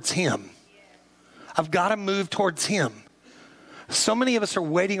move towards him. I've got to move towards him. So many of us are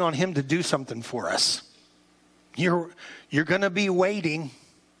waiting on him to do something for us. You're going to be waiting.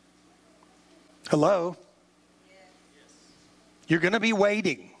 Hello? You're going to be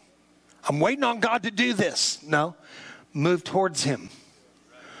waiting. I'm waiting on God to do this. No, move towards him.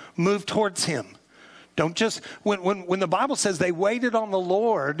 Move towards him. Don't just, when the Bible says they waited on the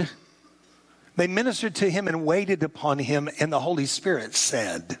Lord, they ministered to him and waited upon him, and the Holy Spirit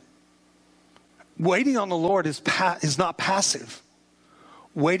said. Waiting on the Lord is not passive.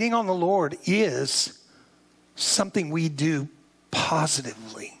 Waiting on the Lord is something we do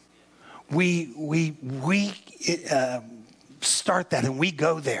positively. We start that and we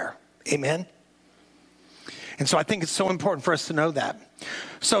go there. Amen? And so I think it's so important for us to know that.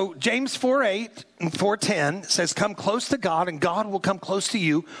 So James 4:8 and 4:10 says, come close to God and God will come close to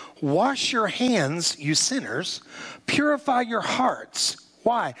you. Wash your hands, you sinners. Purify your hearts.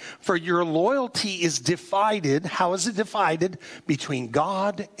 Why? For your loyalty is divided. How is it divided? Between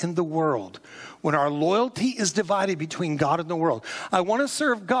God and the world. When our loyalty is divided between God and the world. I want to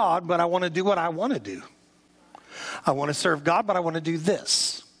serve God, but I want to do what I want to do. I want to serve God, but I want to do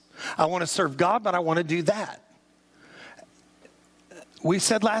this. I want to serve God, but I want to do that. We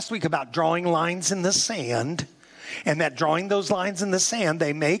said last week about drawing lines in the sand, and that drawing those lines in the sand,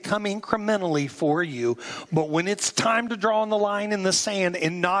 they may come incrementally for you, but when it's time to draw on the line in the sand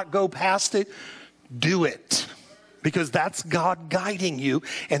and not go past it, do it. Because that's God guiding you,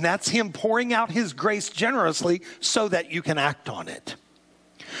 and that's him pouring out his grace generously so that you can act on it.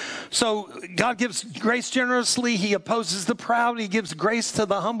 So God gives grace generously. He opposes the proud. He gives grace to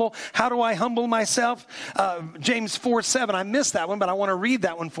the humble. How do I humble myself? James 4:7. I missed that one, but I want to read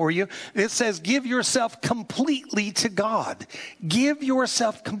that one for you. It says, give yourself completely to God. Give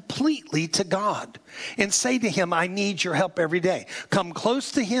yourself completely to God. And say to him, I need your help every day. Come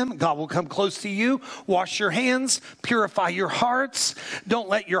close to him. God will come close to you. Wash your hands. Purify your hearts. Don't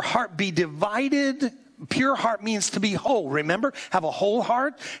let your heart be divided. Pure heart means to be whole. Remember, have a whole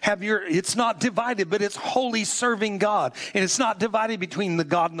heart. It's not divided, but it's wholly serving God. And it's not divided between the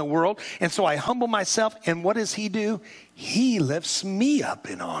God and the world. And so I humble myself. And what does he do? He lifts me up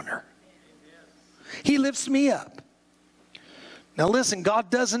in honor. He lifts me up. Now listen,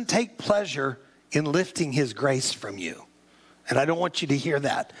 God doesn't take pleasure in lifting his grace from you. And I don't want you to hear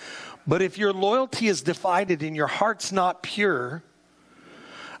that. But if your loyalty is divided and your heart's not pure,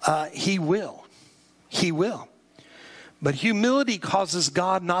 he will. He will. But humility causes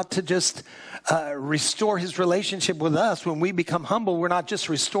God not to just restore his relationship with us. When we become humble, we're not just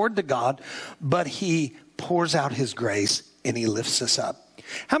restored to God, but he pours out his grace and he lifts us up.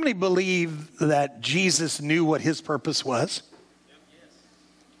 How many believe that Jesus knew what his purpose was?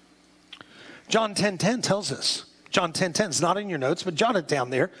 John 10:10 tells us. John 10:10 is not in your notes, but jot it down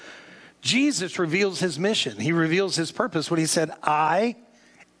there. Jesus reveals his mission. He reveals his purpose when he said, I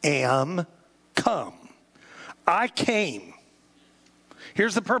am come. I came.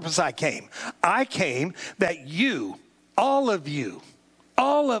 Here's the purpose I came. I came that you, all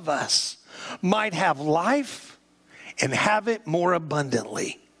of us, might have life and have it more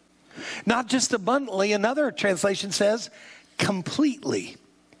abundantly. Not just abundantly, another translation says completely.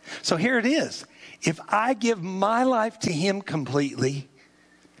 So here it is. If I give my life to him completely,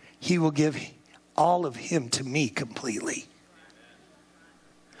 he will give all of him to me completely.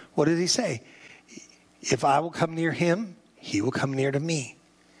 What did he say? If I will come near him, he will come near to me.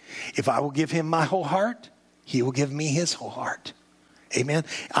 If I will give him my whole heart, he will give me his whole heart. Amen.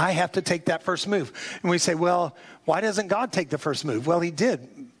 I have to take that first move. And we say, well, why doesn't God take the first move? Well, he did,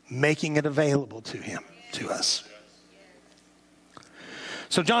 making it available to him, to us.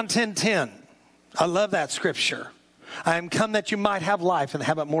 So John 10:10, I love that scripture. I am come that you might have life and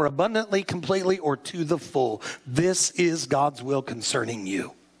have it more abundantly, completely, or to the full. This is God's will concerning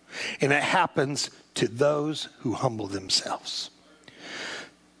you. And it happens to those who humble themselves.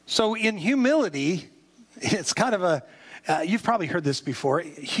 So in humility, it's kind of a, you've probably heard this before.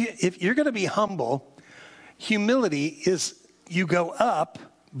 If you're going to be humble, humility is you go up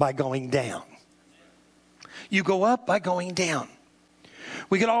by going down. You go up by going down.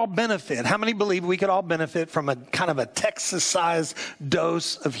 We could all benefit. How many believe we could all benefit from a kind of a Texas-sized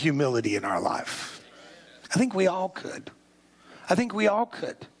dose of humility in our life? I think we all could. I think we all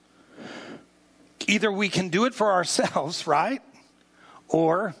could. Either we can do it for ourselves, right?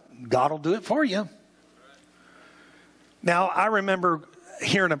 Or God will do it for you. Now, I remember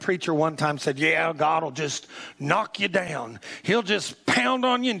hearing a preacher one time said, yeah, God will just knock you down. He'll just pound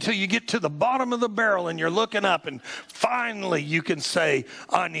on you until you get to the bottom of the barrel and you're looking up and finally you can say,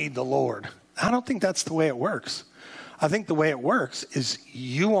 I need the Lord. I don't think that's the way it works. I think the way it works is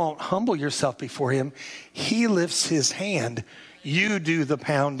you won't humble yourself before him. He lifts his hand. You do the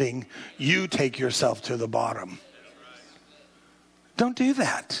pounding. You take yourself to the bottom. Don't do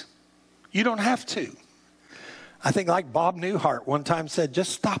that. You don't have to. I think like Bob Newhart one time said,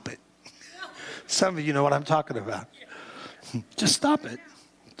 just stop it. Some of you know what I'm talking about. Just stop it.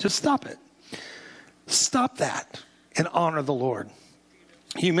 Just stop it. Stop that and honor the Lord.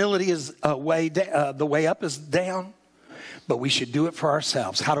 Humility is the way up is down, but we should do it for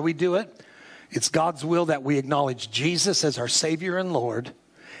ourselves. How do we do it? It's God's will that we acknowledge Jesus as our Savior and Lord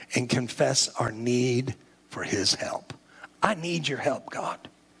and confess our need for his help. I need your help, God.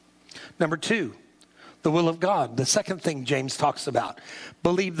 Number 2, the will of God. The second thing James talks about,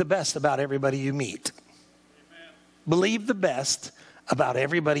 believe the best about everybody you meet. Amen. Believe the best about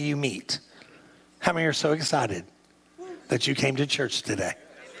everybody you meet. How many are so excited that you came to church today?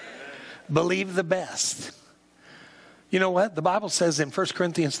 Amen. Believe the best. You know what? The Bible says in 1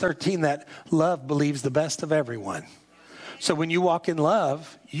 Corinthians 13 that love believes the best of everyone. So when you walk in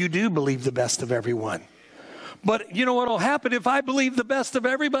love, you do believe the best of everyone. But you know what will happen if I believe the best of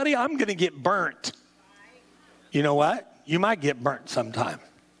everybody? I'm going to get burnt. You know what? You might get burnt sometime.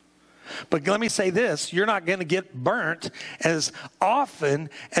 But let me say this, you're not going to get burnt as often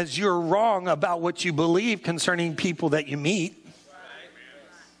as you're wrong about what you believe concerning people that you meet.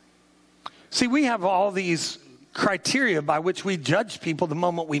 See, we have all these criteria by which we judge people the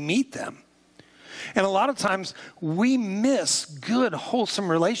moment we meet them. And a lot of times we miss good, wholesome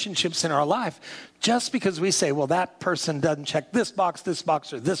relationships in our life just because we say, well, that person doesn't check this box,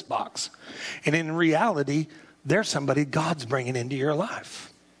 or this box. And in reality, they're somebody God's bringing into your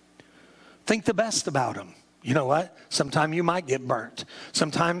life. Think the best about them. You know what? Sometime you might get burnt.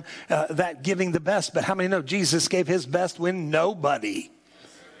 Sometime that giving the best. But how many know Jesus gave his best when nobody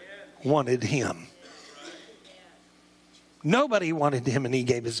wanted him? Nobody wanted him and he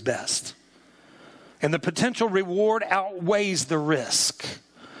gave his best. And the potential reward outweighs the risk.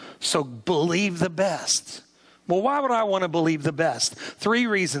 So believe the best. Well, why would I want to believe the best? 3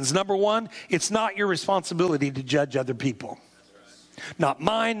 reasons. Number 1, it's not your responsibility to judge other people. Not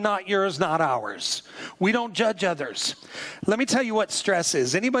mine, not yours, not ours. We don't judge others. Let me tell you what stress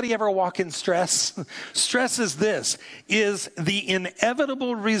is. Anybody ever walk in stress? Stress is this, is the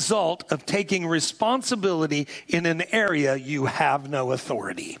inevitable result of taking responsibility in an area you have no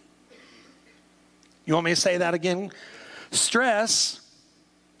authority. You want me to say that again? Stress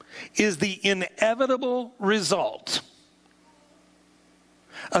is the inevitable result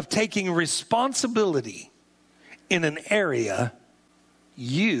of taking responsibility in an area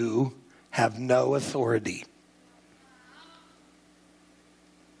you have no authority.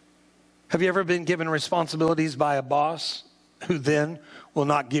 Have you ever been given responsibilities by a boss who then will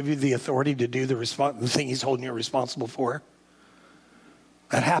not give you the authority to do the thing he's holding you responsible for?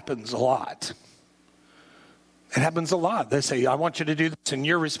 That happens a lot. It happens a lot. They say, I want you to do this, and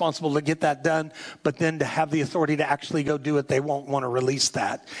you're responsible to get that done, but then to have the authority to actually go do it, they won't want to release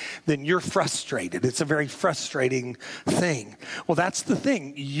that. Then you're frustrated. It's a very frustrating thing. Well, that's the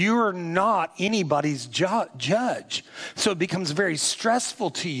thing. You're not anybody's judge. So it becomes very stressful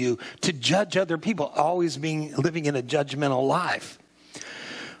to you to judge other people, always living in a judgmental life.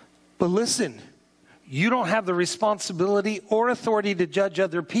 But listen, you don't have the responsibility or authority to judge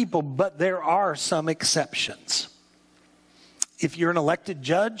other people, but there are some exceptions. If you're an elected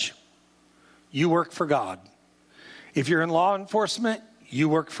judge, you work for God. If you're in law enforcement, you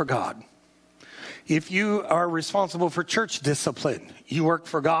work for God. If you are responsible for church discipline, you work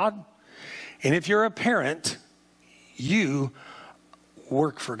for God. And if you're a parent, you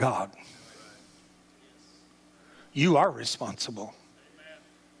work for God. You are responsible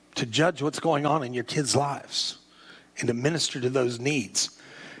to judge what's going on in your kids' lives and to minister to those needs.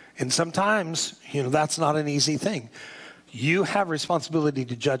 And sometimes, that's not an easy thing. You have responsibility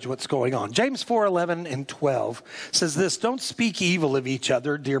to judge what's going on. James 4:11 and 12 says this, don't speak evil of each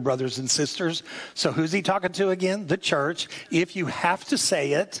other, dear brothers and sisters. So who's he talking to again? The church. If you have to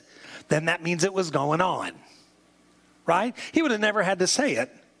say it, then that means it was going on, right? He would have never had to say it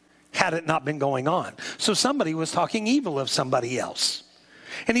had it not been going on. So somebody was talking evil of somebody else.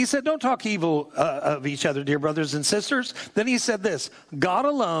 And he said, don't talk evil of each other, dear brothers and sisters. Then he said this, God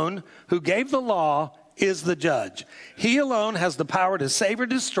alone, who gave the law, is the judge. He alone has the power to save or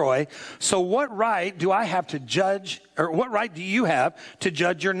destroy. So what right do I have to judge, or what right do you have to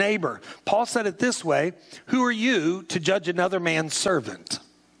judge your neighbor? Paul said it this way, who are you to judge another man's servant?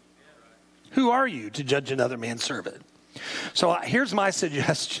 Who are you to judge another man's servant? So here's my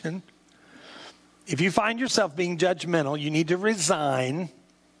suggestion. If you find yourself being judgmental, you need to resign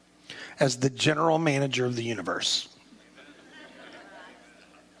as the general manager of the universe.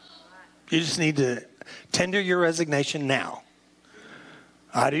 You just need to tender your resignation now.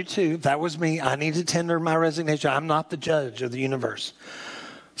 I do too. If that was me, I need to tender my resignation. I'm not the judge of the universe.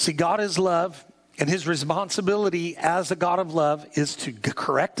 See, God is love, and his responsibility as a God of love is to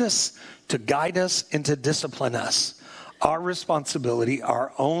correct us, to guide us, and to discipline us. Our responsibility,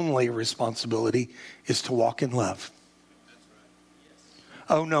 our only responsibility, is to walk in love.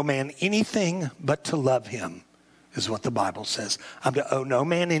 Owe no man anything but to love him, is what the Bible says. I'm to owe no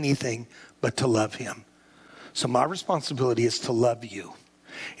man anything but to love him. So my responsibility is to love you.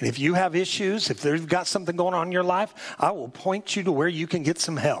 And if you have issues, if you've got something going on in your life, I will point you to where you can get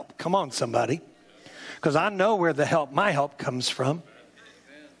some help. Come on, somebody. Because I know where my help comes from.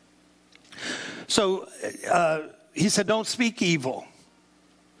 So he said, don't speak evil.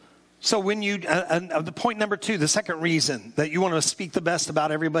 So when the point number 2, the second reason that you want to speak the best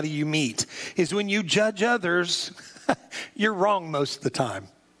about everybody you meet is when you judge others, you're wrong most of the time.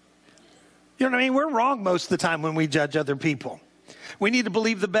 You know what I mean? We're wrong most of the time when we judge other people. We need to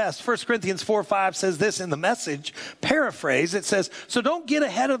believe the best. 1 Corinthians 4:5 says this in the Message paraphrase. It says, so don't get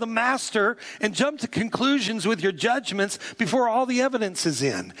ahead of the master and jump to conclusions with your judgments before all the evidence is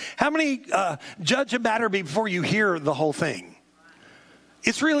in. How many judge a matter before you hear the whole thing?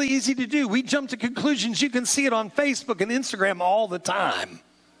 It's really easy to do. We jump to conclusions. You can see it on Facebook and Instagram all the time.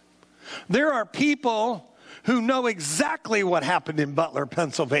 There are people who know exactly what happened in Butler,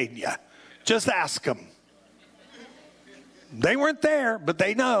 Pennsylvania. Just ask them. They weren't there, but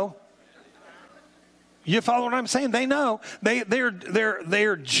they know. You follow what I'm saying? They know.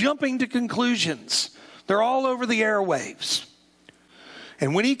 They're jumping to conclusions. They're all over the airwaves.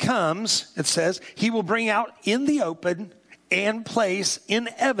 And when he comes, it says, he will bring out in the open and place in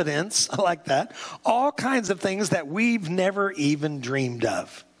evidence, I like that, all kinds of things that we've never even dreamed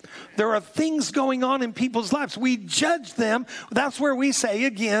of. There are things going on in people's lives. We judge them. That's where we say,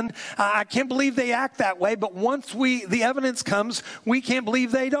 again, I can't believe they act that way. But once the evidence comes, we can't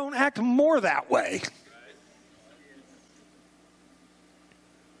believe they don't act more that way.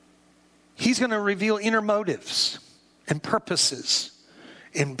 He's going to reveal inner motives and purposes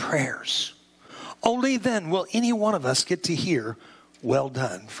in prayers. Only then will any one of us get to hear, well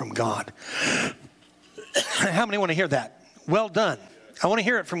done from God. How many want to hear that? Well done. I want to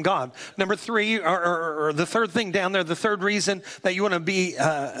hear it from God. Number 3, or the third thing down there, the third reason that you want to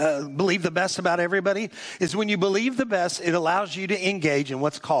believe the best about everybody is when you believe the best, it allows you to engage in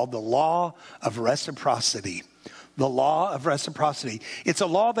what's called the law of reciprocity. The law of reciprocity. It's a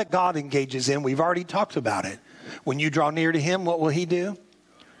law that God engages in. We've already talked about it. When you draw near to him, what will he do?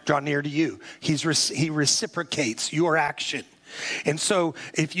 Draw near to you. He reciprocates your action. And so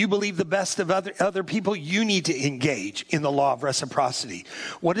if you believe the best of other people, you need to engage in the law of reciprocity.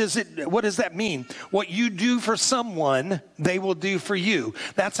 What does that mean? What you do for someone, they will do for you.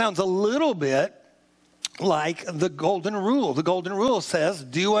 That sounds a little bit like the golden rule. The golden rule says,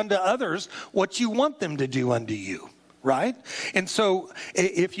 do unto others what you want them to do unto you. Right? And so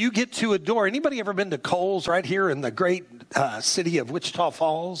if you get to a door, anybody ever been to Kohl's right here in the great city of Wichita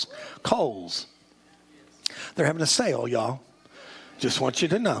Falls? Kohl's. They're having a sale, y'all. Just want you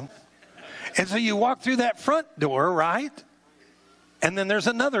to know. And so you walk through that front door, right? And then there's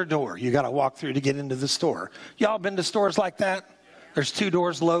another door you got to walk through to get into the store. Y'all been to stores like that? There's 2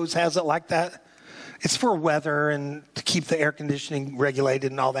 doors. Lowe's has it like that. It's for weather and to keep the air conditioning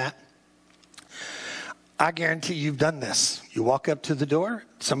regulated and all that. I guarantee you've done this. You walk up to the door,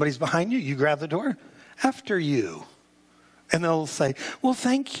 somebody's behind you, you grab the door, after you. And they'll say, well,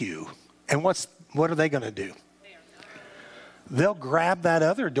 thank you. And what are they going to do? They'll grab that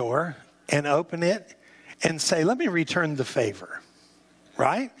other door and open it and say, let me return the favor.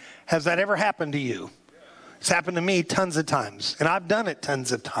 Right? Has that ever happened to you? It's happened to me tons of times. And I've done it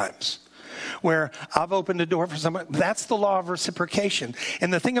tons of times. Where I've opened a door for someone. That's the law of reciprocation.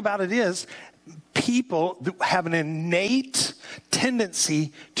 And the thing about it is, people have an innate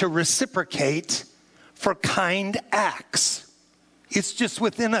tendency to reciprocate for kind acts. It's just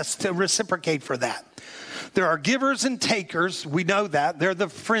within us to reciprocate for that. There are givers and takers. We know that. They're the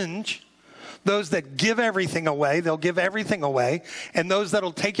fringe. Those that give everything away, they'll give everything away. And those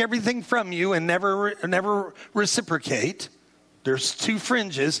that'll take everything from you and never reciprocate. There's 2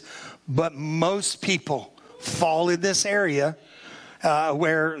 fringes. But most people fall in this area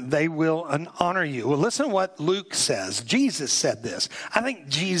where they will honor you. Well, listen to what Luke says. Jesus said this. I think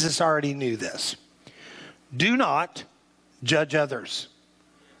Jesus already knew this. Do not judge others,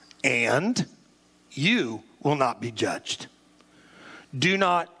 and you will not be judged. Do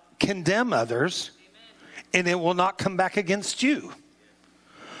not condemn others, and it will not come back against you.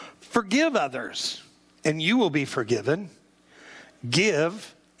 Forgive others, and you will be forgiven.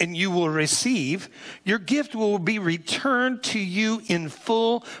 Give, and you will receive. Your gift will be returned to you in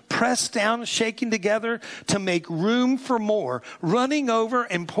full, pressed down, shaken together to make room for more, running over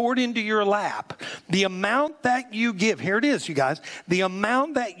and poured into your lap. The amount that you give, here it is, you guys, the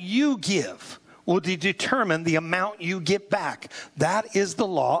amount that you give will determine the amount you get back. That is the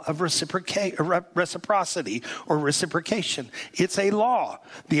law of reciprocity or reciprocation. It's a law.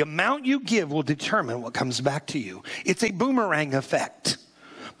 The amount you give will determine what comes back to you. It's a boomerang effect.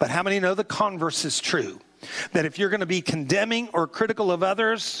 But how many know the converse is true? That if you're going to be condemning or critical of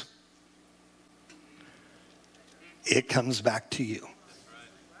others, it comes back to you.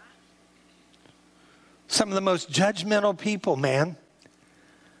 Some of the most judgmental people, man,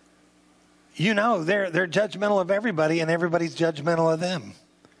 you know, they're judgmental of everybody and everybody's judgmental of them.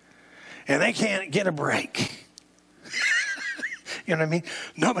 And they can't get a break. You know what I mean?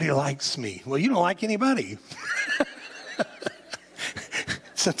 Nobody likes me. Well, you don't like anybody.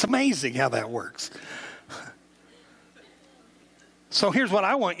 So it's amazing how that works. So here's what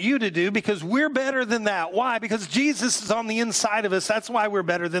I want you to do, because we're better than that. Why? Because Jesus is on the inside of us. That's why we're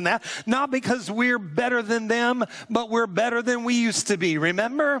better than that. Not because we're better than them, but we're better than we used to be.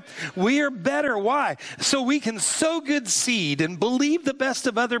 Remember? We are better. Why? So we can sow good seed and believe the best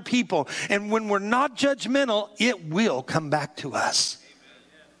of other people. And when we're not judgmental, it will come back to us.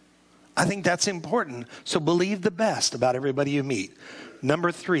 I think that's important. So believe the best about everybody you meet.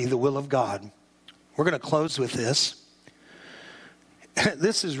 Number 3, the will of God. We're going to close with this.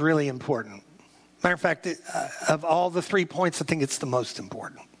 This is really important. Matter of fact, of all the 3 points, I think it's the most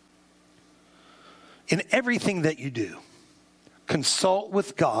important. In everything that you do, consult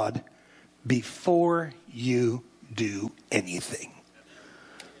with God before you do anything.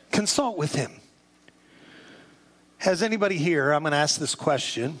 Consult with Him. Has anybody here, I'm going to ask this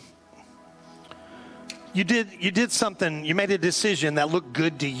question. You did something, you made a decision that looked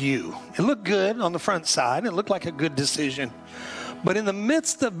good to you. It looked good on the front side. It looked like a good decision. But in the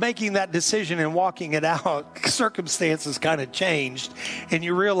midst of making that decision and walking it out, circumstances kind of changed. And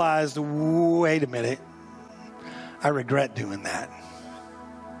you realized, wait a minute, I regret doing that.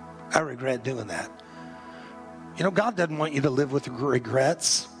 I regret doing that. You know, God doesn't want you to live with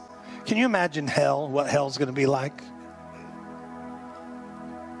regrets. Can you imagine hell, what hell's going to be like?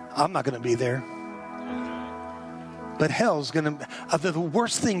 I'm not going to be there. But hell's going to, the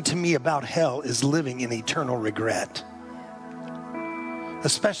worst thing to me about hell is living in eternal regret.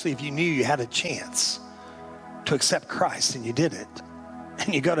 Especially if you knew you had a chance to accept Christ and you didn't.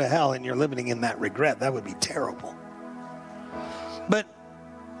 And you go to hell and you're living in that regret. That would be terrible. But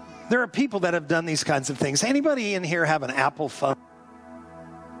There are people that have done these kinds of things. Anybody in here have an Apple phone?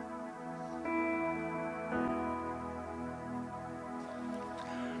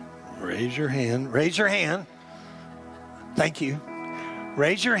 Raise your hand. Raise your hand. Thank you.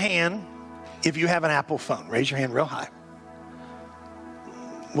 Raise your hand if you have an Apple phone. Raise your hand real high.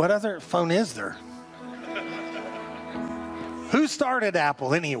 What other phone is there? Who started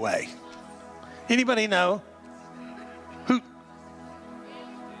Apple anyway? Anybody know? Who?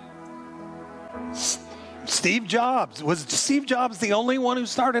 Steve Jobs. Was Steve Jobs the only one who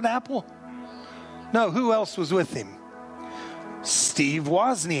started Apple? No, who else was with him? Steve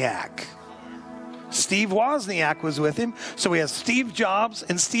Wozniak. Steve Wozniak was with him. So we have Steve Jobs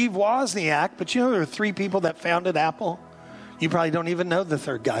and Steve Wozniak, but you know there are three people that founded Apple? You probably don't even know the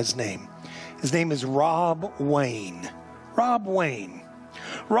third guy's name. His name is Rob Wayne. Rob Wayne.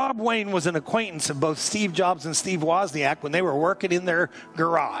 Rob Wayne was an acquaintance of both Steve Jobs and Steve Wozniak when they were working in their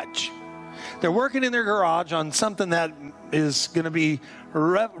garage. They're working in their garage on something that is going to be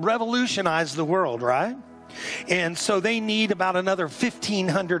revolutionize the world, right? And so they need about another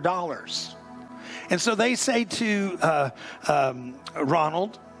 $1,500. And so they say to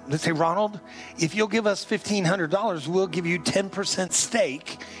Ronald, they say, Ronald, if you'll give us $1,500, we'll give you 10%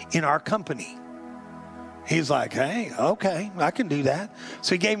 stake in our company. He's like, hey, okay, I can do that.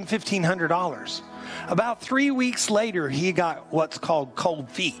 So he gave him $1,500. About 3 weeks later, he got what's called cold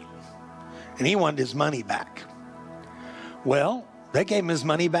feet, and he wanted his money back. Well, they gave him his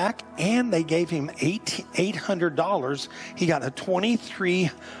money back, and they gave him $800. He got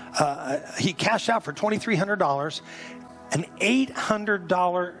he cashed out for $2,300, an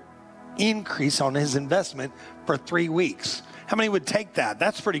 $800 increase on his investment for 3 weeks. How many would take that?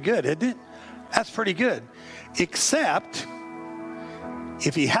 That's pretty good, isn't it? That's pretty good. Except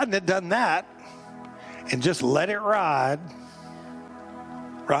if he hadn't have done that and just let it ride,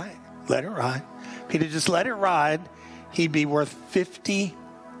 right? Let it ride. If he'd have just let it ride, he'd be worth $50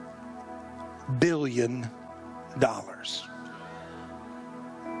 billion.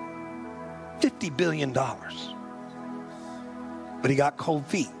 $50 billion. But he got cold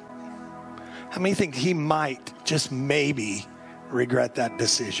feet. How many think he might just maybe regret that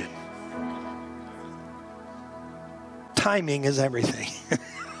decision? Timing is everything.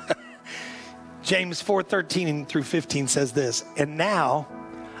 James 4:13 through 15 says this, and now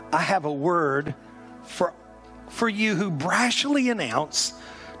I have a word for you who brashly announce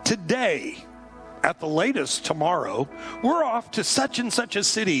today, at the latest tomorrow, we're off to such and such a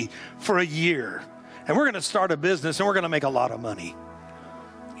city for a year, and we're going to start a business, and we're going to make a lot of money.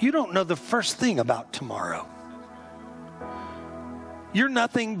 You don't know the first thing about tomorrow. You're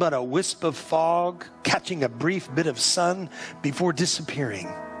nothing but a wisp of fog, catching a brief bit of sun before disappearing.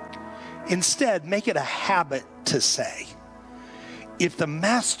 Instead, make it a habit to say, if the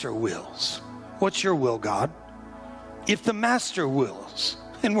Master wills, what's your will, God? If the Master wills,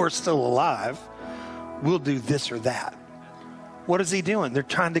 and we're still alive, we'll do this or that. What is he doing? They're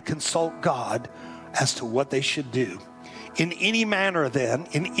trying to consult God as to what they should do. In any manner then,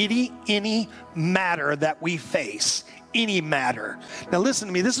 in any matter that we face, any matter. Now listen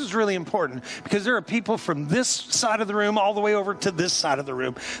to me, this is really important because there are people from this side of the room all the way over to this side of the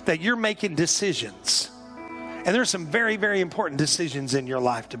room that you're making decisions. And there's some very, very important decisions in your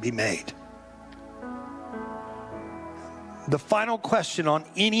life to be made. The final question on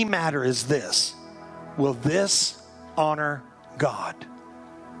any matter is this: will this honor God?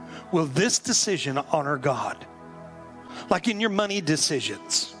 Will this decision honor God? Like in your money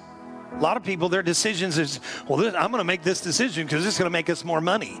decisions. A lot of people, their decisions is, well, I'm going to make this decision because it's going to make us more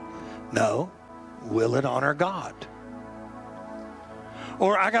money. No. Will it honor God?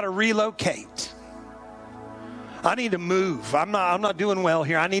 Or I got to relocate. I need to move. I'm not doing well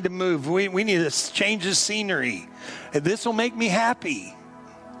here. I need to move. We need to change the scenery. This will make me happy.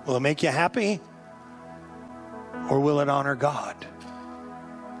 Will it make you happy? Or will it honor God?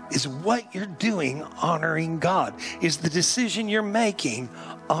 Is what you're doing honoring God? Is the decision you're making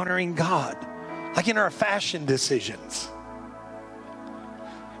honoring God? Like in our fashion decisions.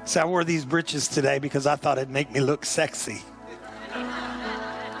 So I wore these breeches today because I thought it'd make me look sexy.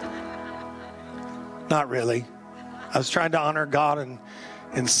 Not really. I was trying to honor God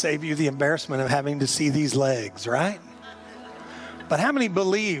and save you the embarrassment of having to see these legs, right? But how many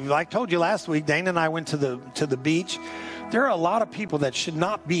believe, like I told you last week, Dana and I went to the beach. There are a lot of people that should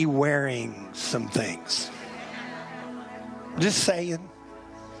not be wearing some things. Just saying.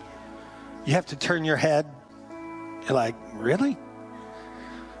 You have to turn your head. You're like, really?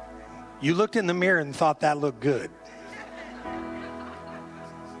 You looked in the mirror and thought that looked good.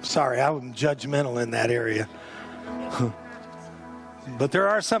 Sorry, I was judgmental in that area. But there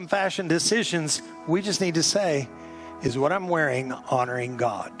are some fashion decisions we just need to say, is what I'm wearing honoring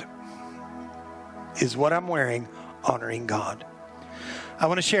God? Is what I'm wearing honoring God? I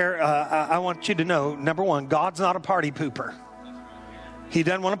want to share, I want you to know, number one, God's not a party pooper. He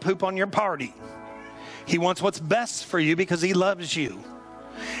doesn't want to poop on your party. He wants what's best for you because he loves you.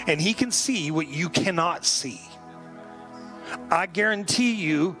 And he can see what you cannot see. I guarantee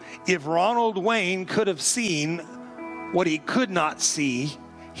you, if Ronald Wayne could have seen what he could not see,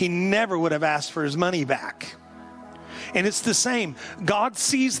 he never would have asked for his money back. And it's the same. God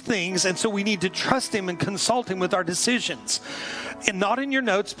sees things, and so we need to trust him and consult him with our decisions. And not in your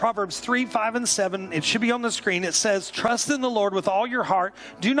notes, Proverbs 3, 5, and 7. It should be on the screen. It says, trust in the Lord with all your heart.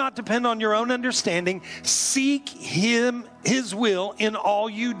 Do not depend on your own understanding. Seek his will in all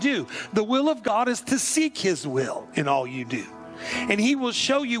you do. The will of God is to seek his will in all you do. And he will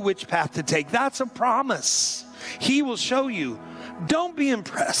show you which path to take. That's a promise. He will show you. Don't be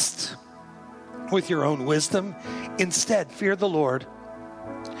impressed with your own wisdom. Instead, fear the Lord.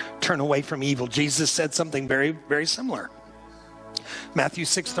 Turn away from evil. Jesus said something very, very similar. Matthew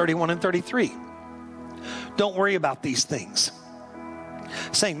 6, 31 and 33. Don't worry about these things,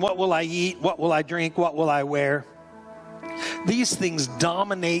 saying, what will I eat? What will I drink? What will I wear? These things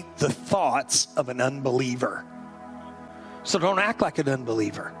dominate the thoughts of an unbeliever. So don't act like an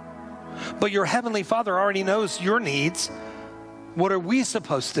unbeliever. But your heavenly Father already knows your needs. What are we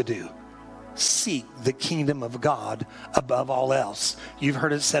supposed to do? Seek the kingdom of God above all else. You've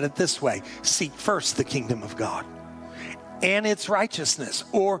heard it said it this way. Seek first the kingdom of God and its righteousness.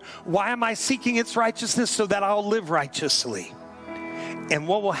 Or why am I seeking its righteousness? So that I'll live righteously. And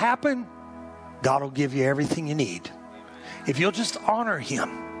what will happen? God will give you everything you need. If you'll just honor him.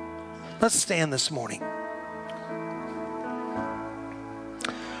 Let's stand this morning.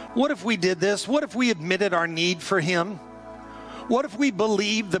 What if we did this? What if we admitted our need for him? What if we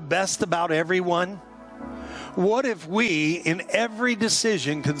believed the best about everyone? What if we, in every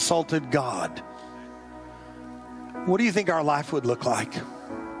decision, consulted God? What do you think our life would look like?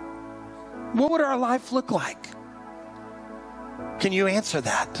 What would our life look like? Can you answer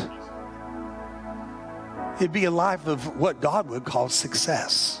that? It'd be a life of what God would call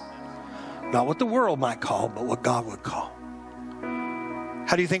success. Not what the world might call, but what God would call.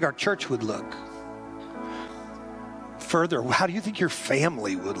 How do you think our church would look? Further, how do you think your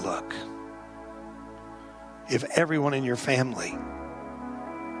family would look if everyone in your family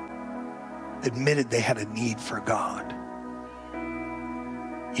admitted they had a need for God?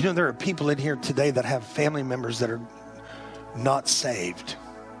 You know, there are people in here today that have family members that are not saved.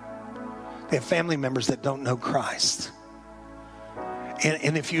 They have family members that don't know Christ.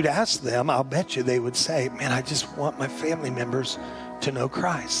 And if you'd ask them, I'll bet you they would say, man, I just want my family members to know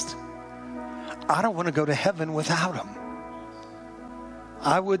Christ. I don't want to go to heaven without them.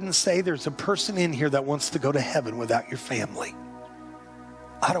 I wouldn't say there's a person in here that wants to go to heaven without your family.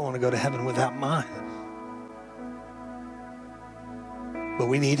 I don't want to go to heaven without mine. But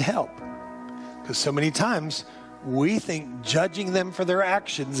we need help. Because so many times we think judging them for their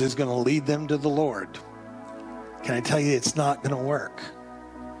actions is going to lead them to the Lord. Can I tell you, it's not going to work.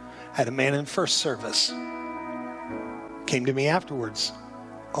 I had a man in first service. Came to me afterwards.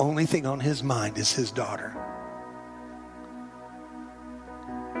 Only thing on his mind is his daughter.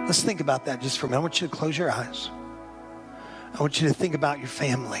 Let's think about that just for a minute. I want you to close your eyes. I want you to think about your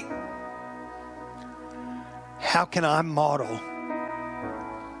family. How can I model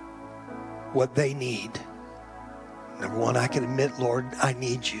what they need? Number one, I can admit, Lord, I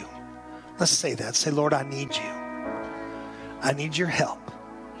need you. Let's say that. Say, Lord, I need you. I need your help.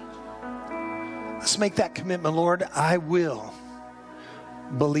 Let's make that commitment, Lord. I will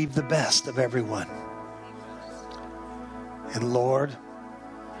believe the best of everyone. And Lord,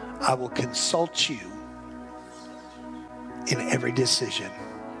 I will consult you in every decision.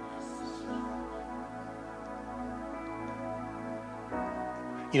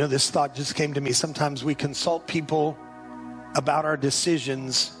 You know, this thought just came to me. Sometimes we consult people about our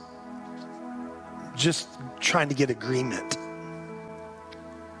decisions just trying to get agreement.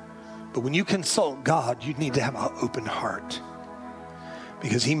 But when you consult God, you need to have an open heart,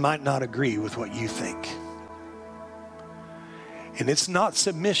 because he might not agree with what you think. And it's not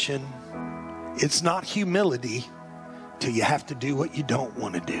submission, it's not humility till you have to do what you don't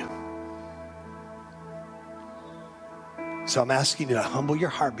want to do. So I'm asking you to humble your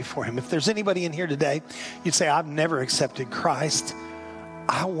heart before him. If there's anybody in here today, you'd say, I've never accepted Christ.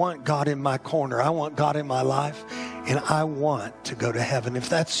 I want God in my corner. I want God in my life, and I want to go to heaven. If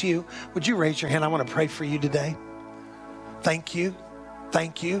that's you, would you raise your hand? I want to pray for you today. Thank you.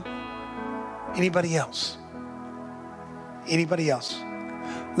 Thank you. Anybody else? Anybody else?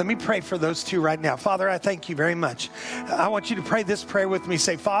 Let me pray for those two right now. Father, I thank you very much. I want you to pray this prayer with me.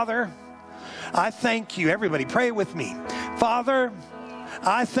 Say, Father, I thank you. Everybody, pray it with me. Father,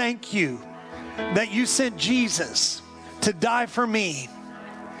 I thank you that you sent Jesus to die for me,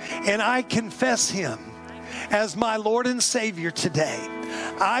 and I confess him as my Lord and Savior today.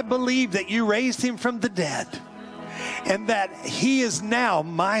 I believe that you raised him from the dead and that he is now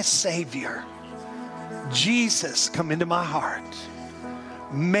my Savior. Jesus, come into my heart.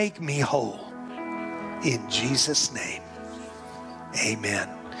 Make me whole. In Jesus' name, amen.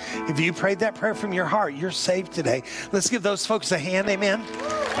 If you prayed that prayer from your heart, you're saved today. Let's give those folks a hand, amen.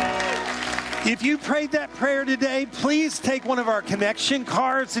 If you prayed that prayer today, please take one of our connection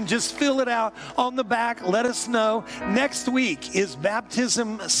cards and just fill it out on the back. Let us know. Next week is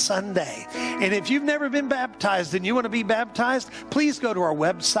Baptism Sunday. And if you've never been baptized and you want to be baptized, please go to our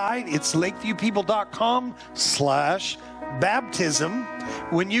website. It's lakeviewpeople.com/baptism.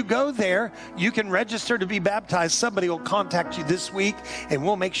 When you go there, you can register to be baptized. Somebody will contact you this week, and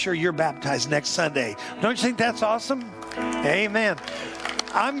we'll make sure you're baptized next Sunday. Don't you think that's awesome? Amen.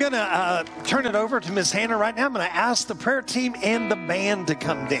 I'm going to turn it over to Miss Hannah right now. I'm going to ask the prayer team and the band to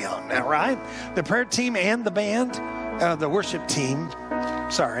come down. All right? The prayer team and the band, the worship team.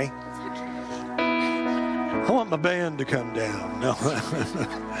 Sorry. I want my band to come down. No.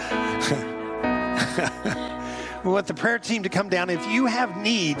 We want the prayer team to come down. If you have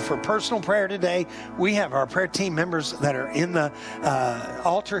need for personal prayer today, we have our prayer team members that are in the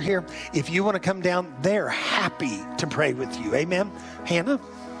altar here. If you want to come down, they're happy to pray with you. Amen. Hannah?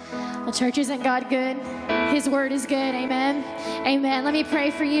 Well, church, isn't God good? His word is good. Amen. Amen. Let me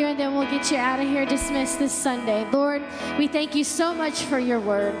pray for you, and then we'll get you out of here, dismissed this Sunday. Lord, we thank you so much for your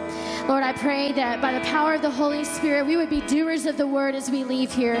word. Lord, I pray that by the power of the Holy Spirit, we would be doers of the word as we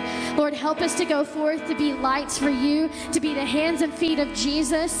leave here. Lord, help us to go forth to be lights for you, to be the hands and feet of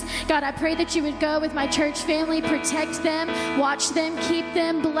Jesus. God, I pray that you would go with my church family, protect them, watch them, keep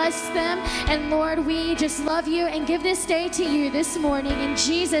them, bless them. And Lord, we just love you and give this day to you this morning in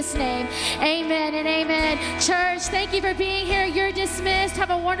Jesus' name. Amen and amen. Church, thank you for being here. You're dismissed.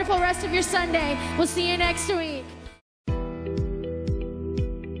 Have a wonderful rest of your Sunday. We'll see you next week.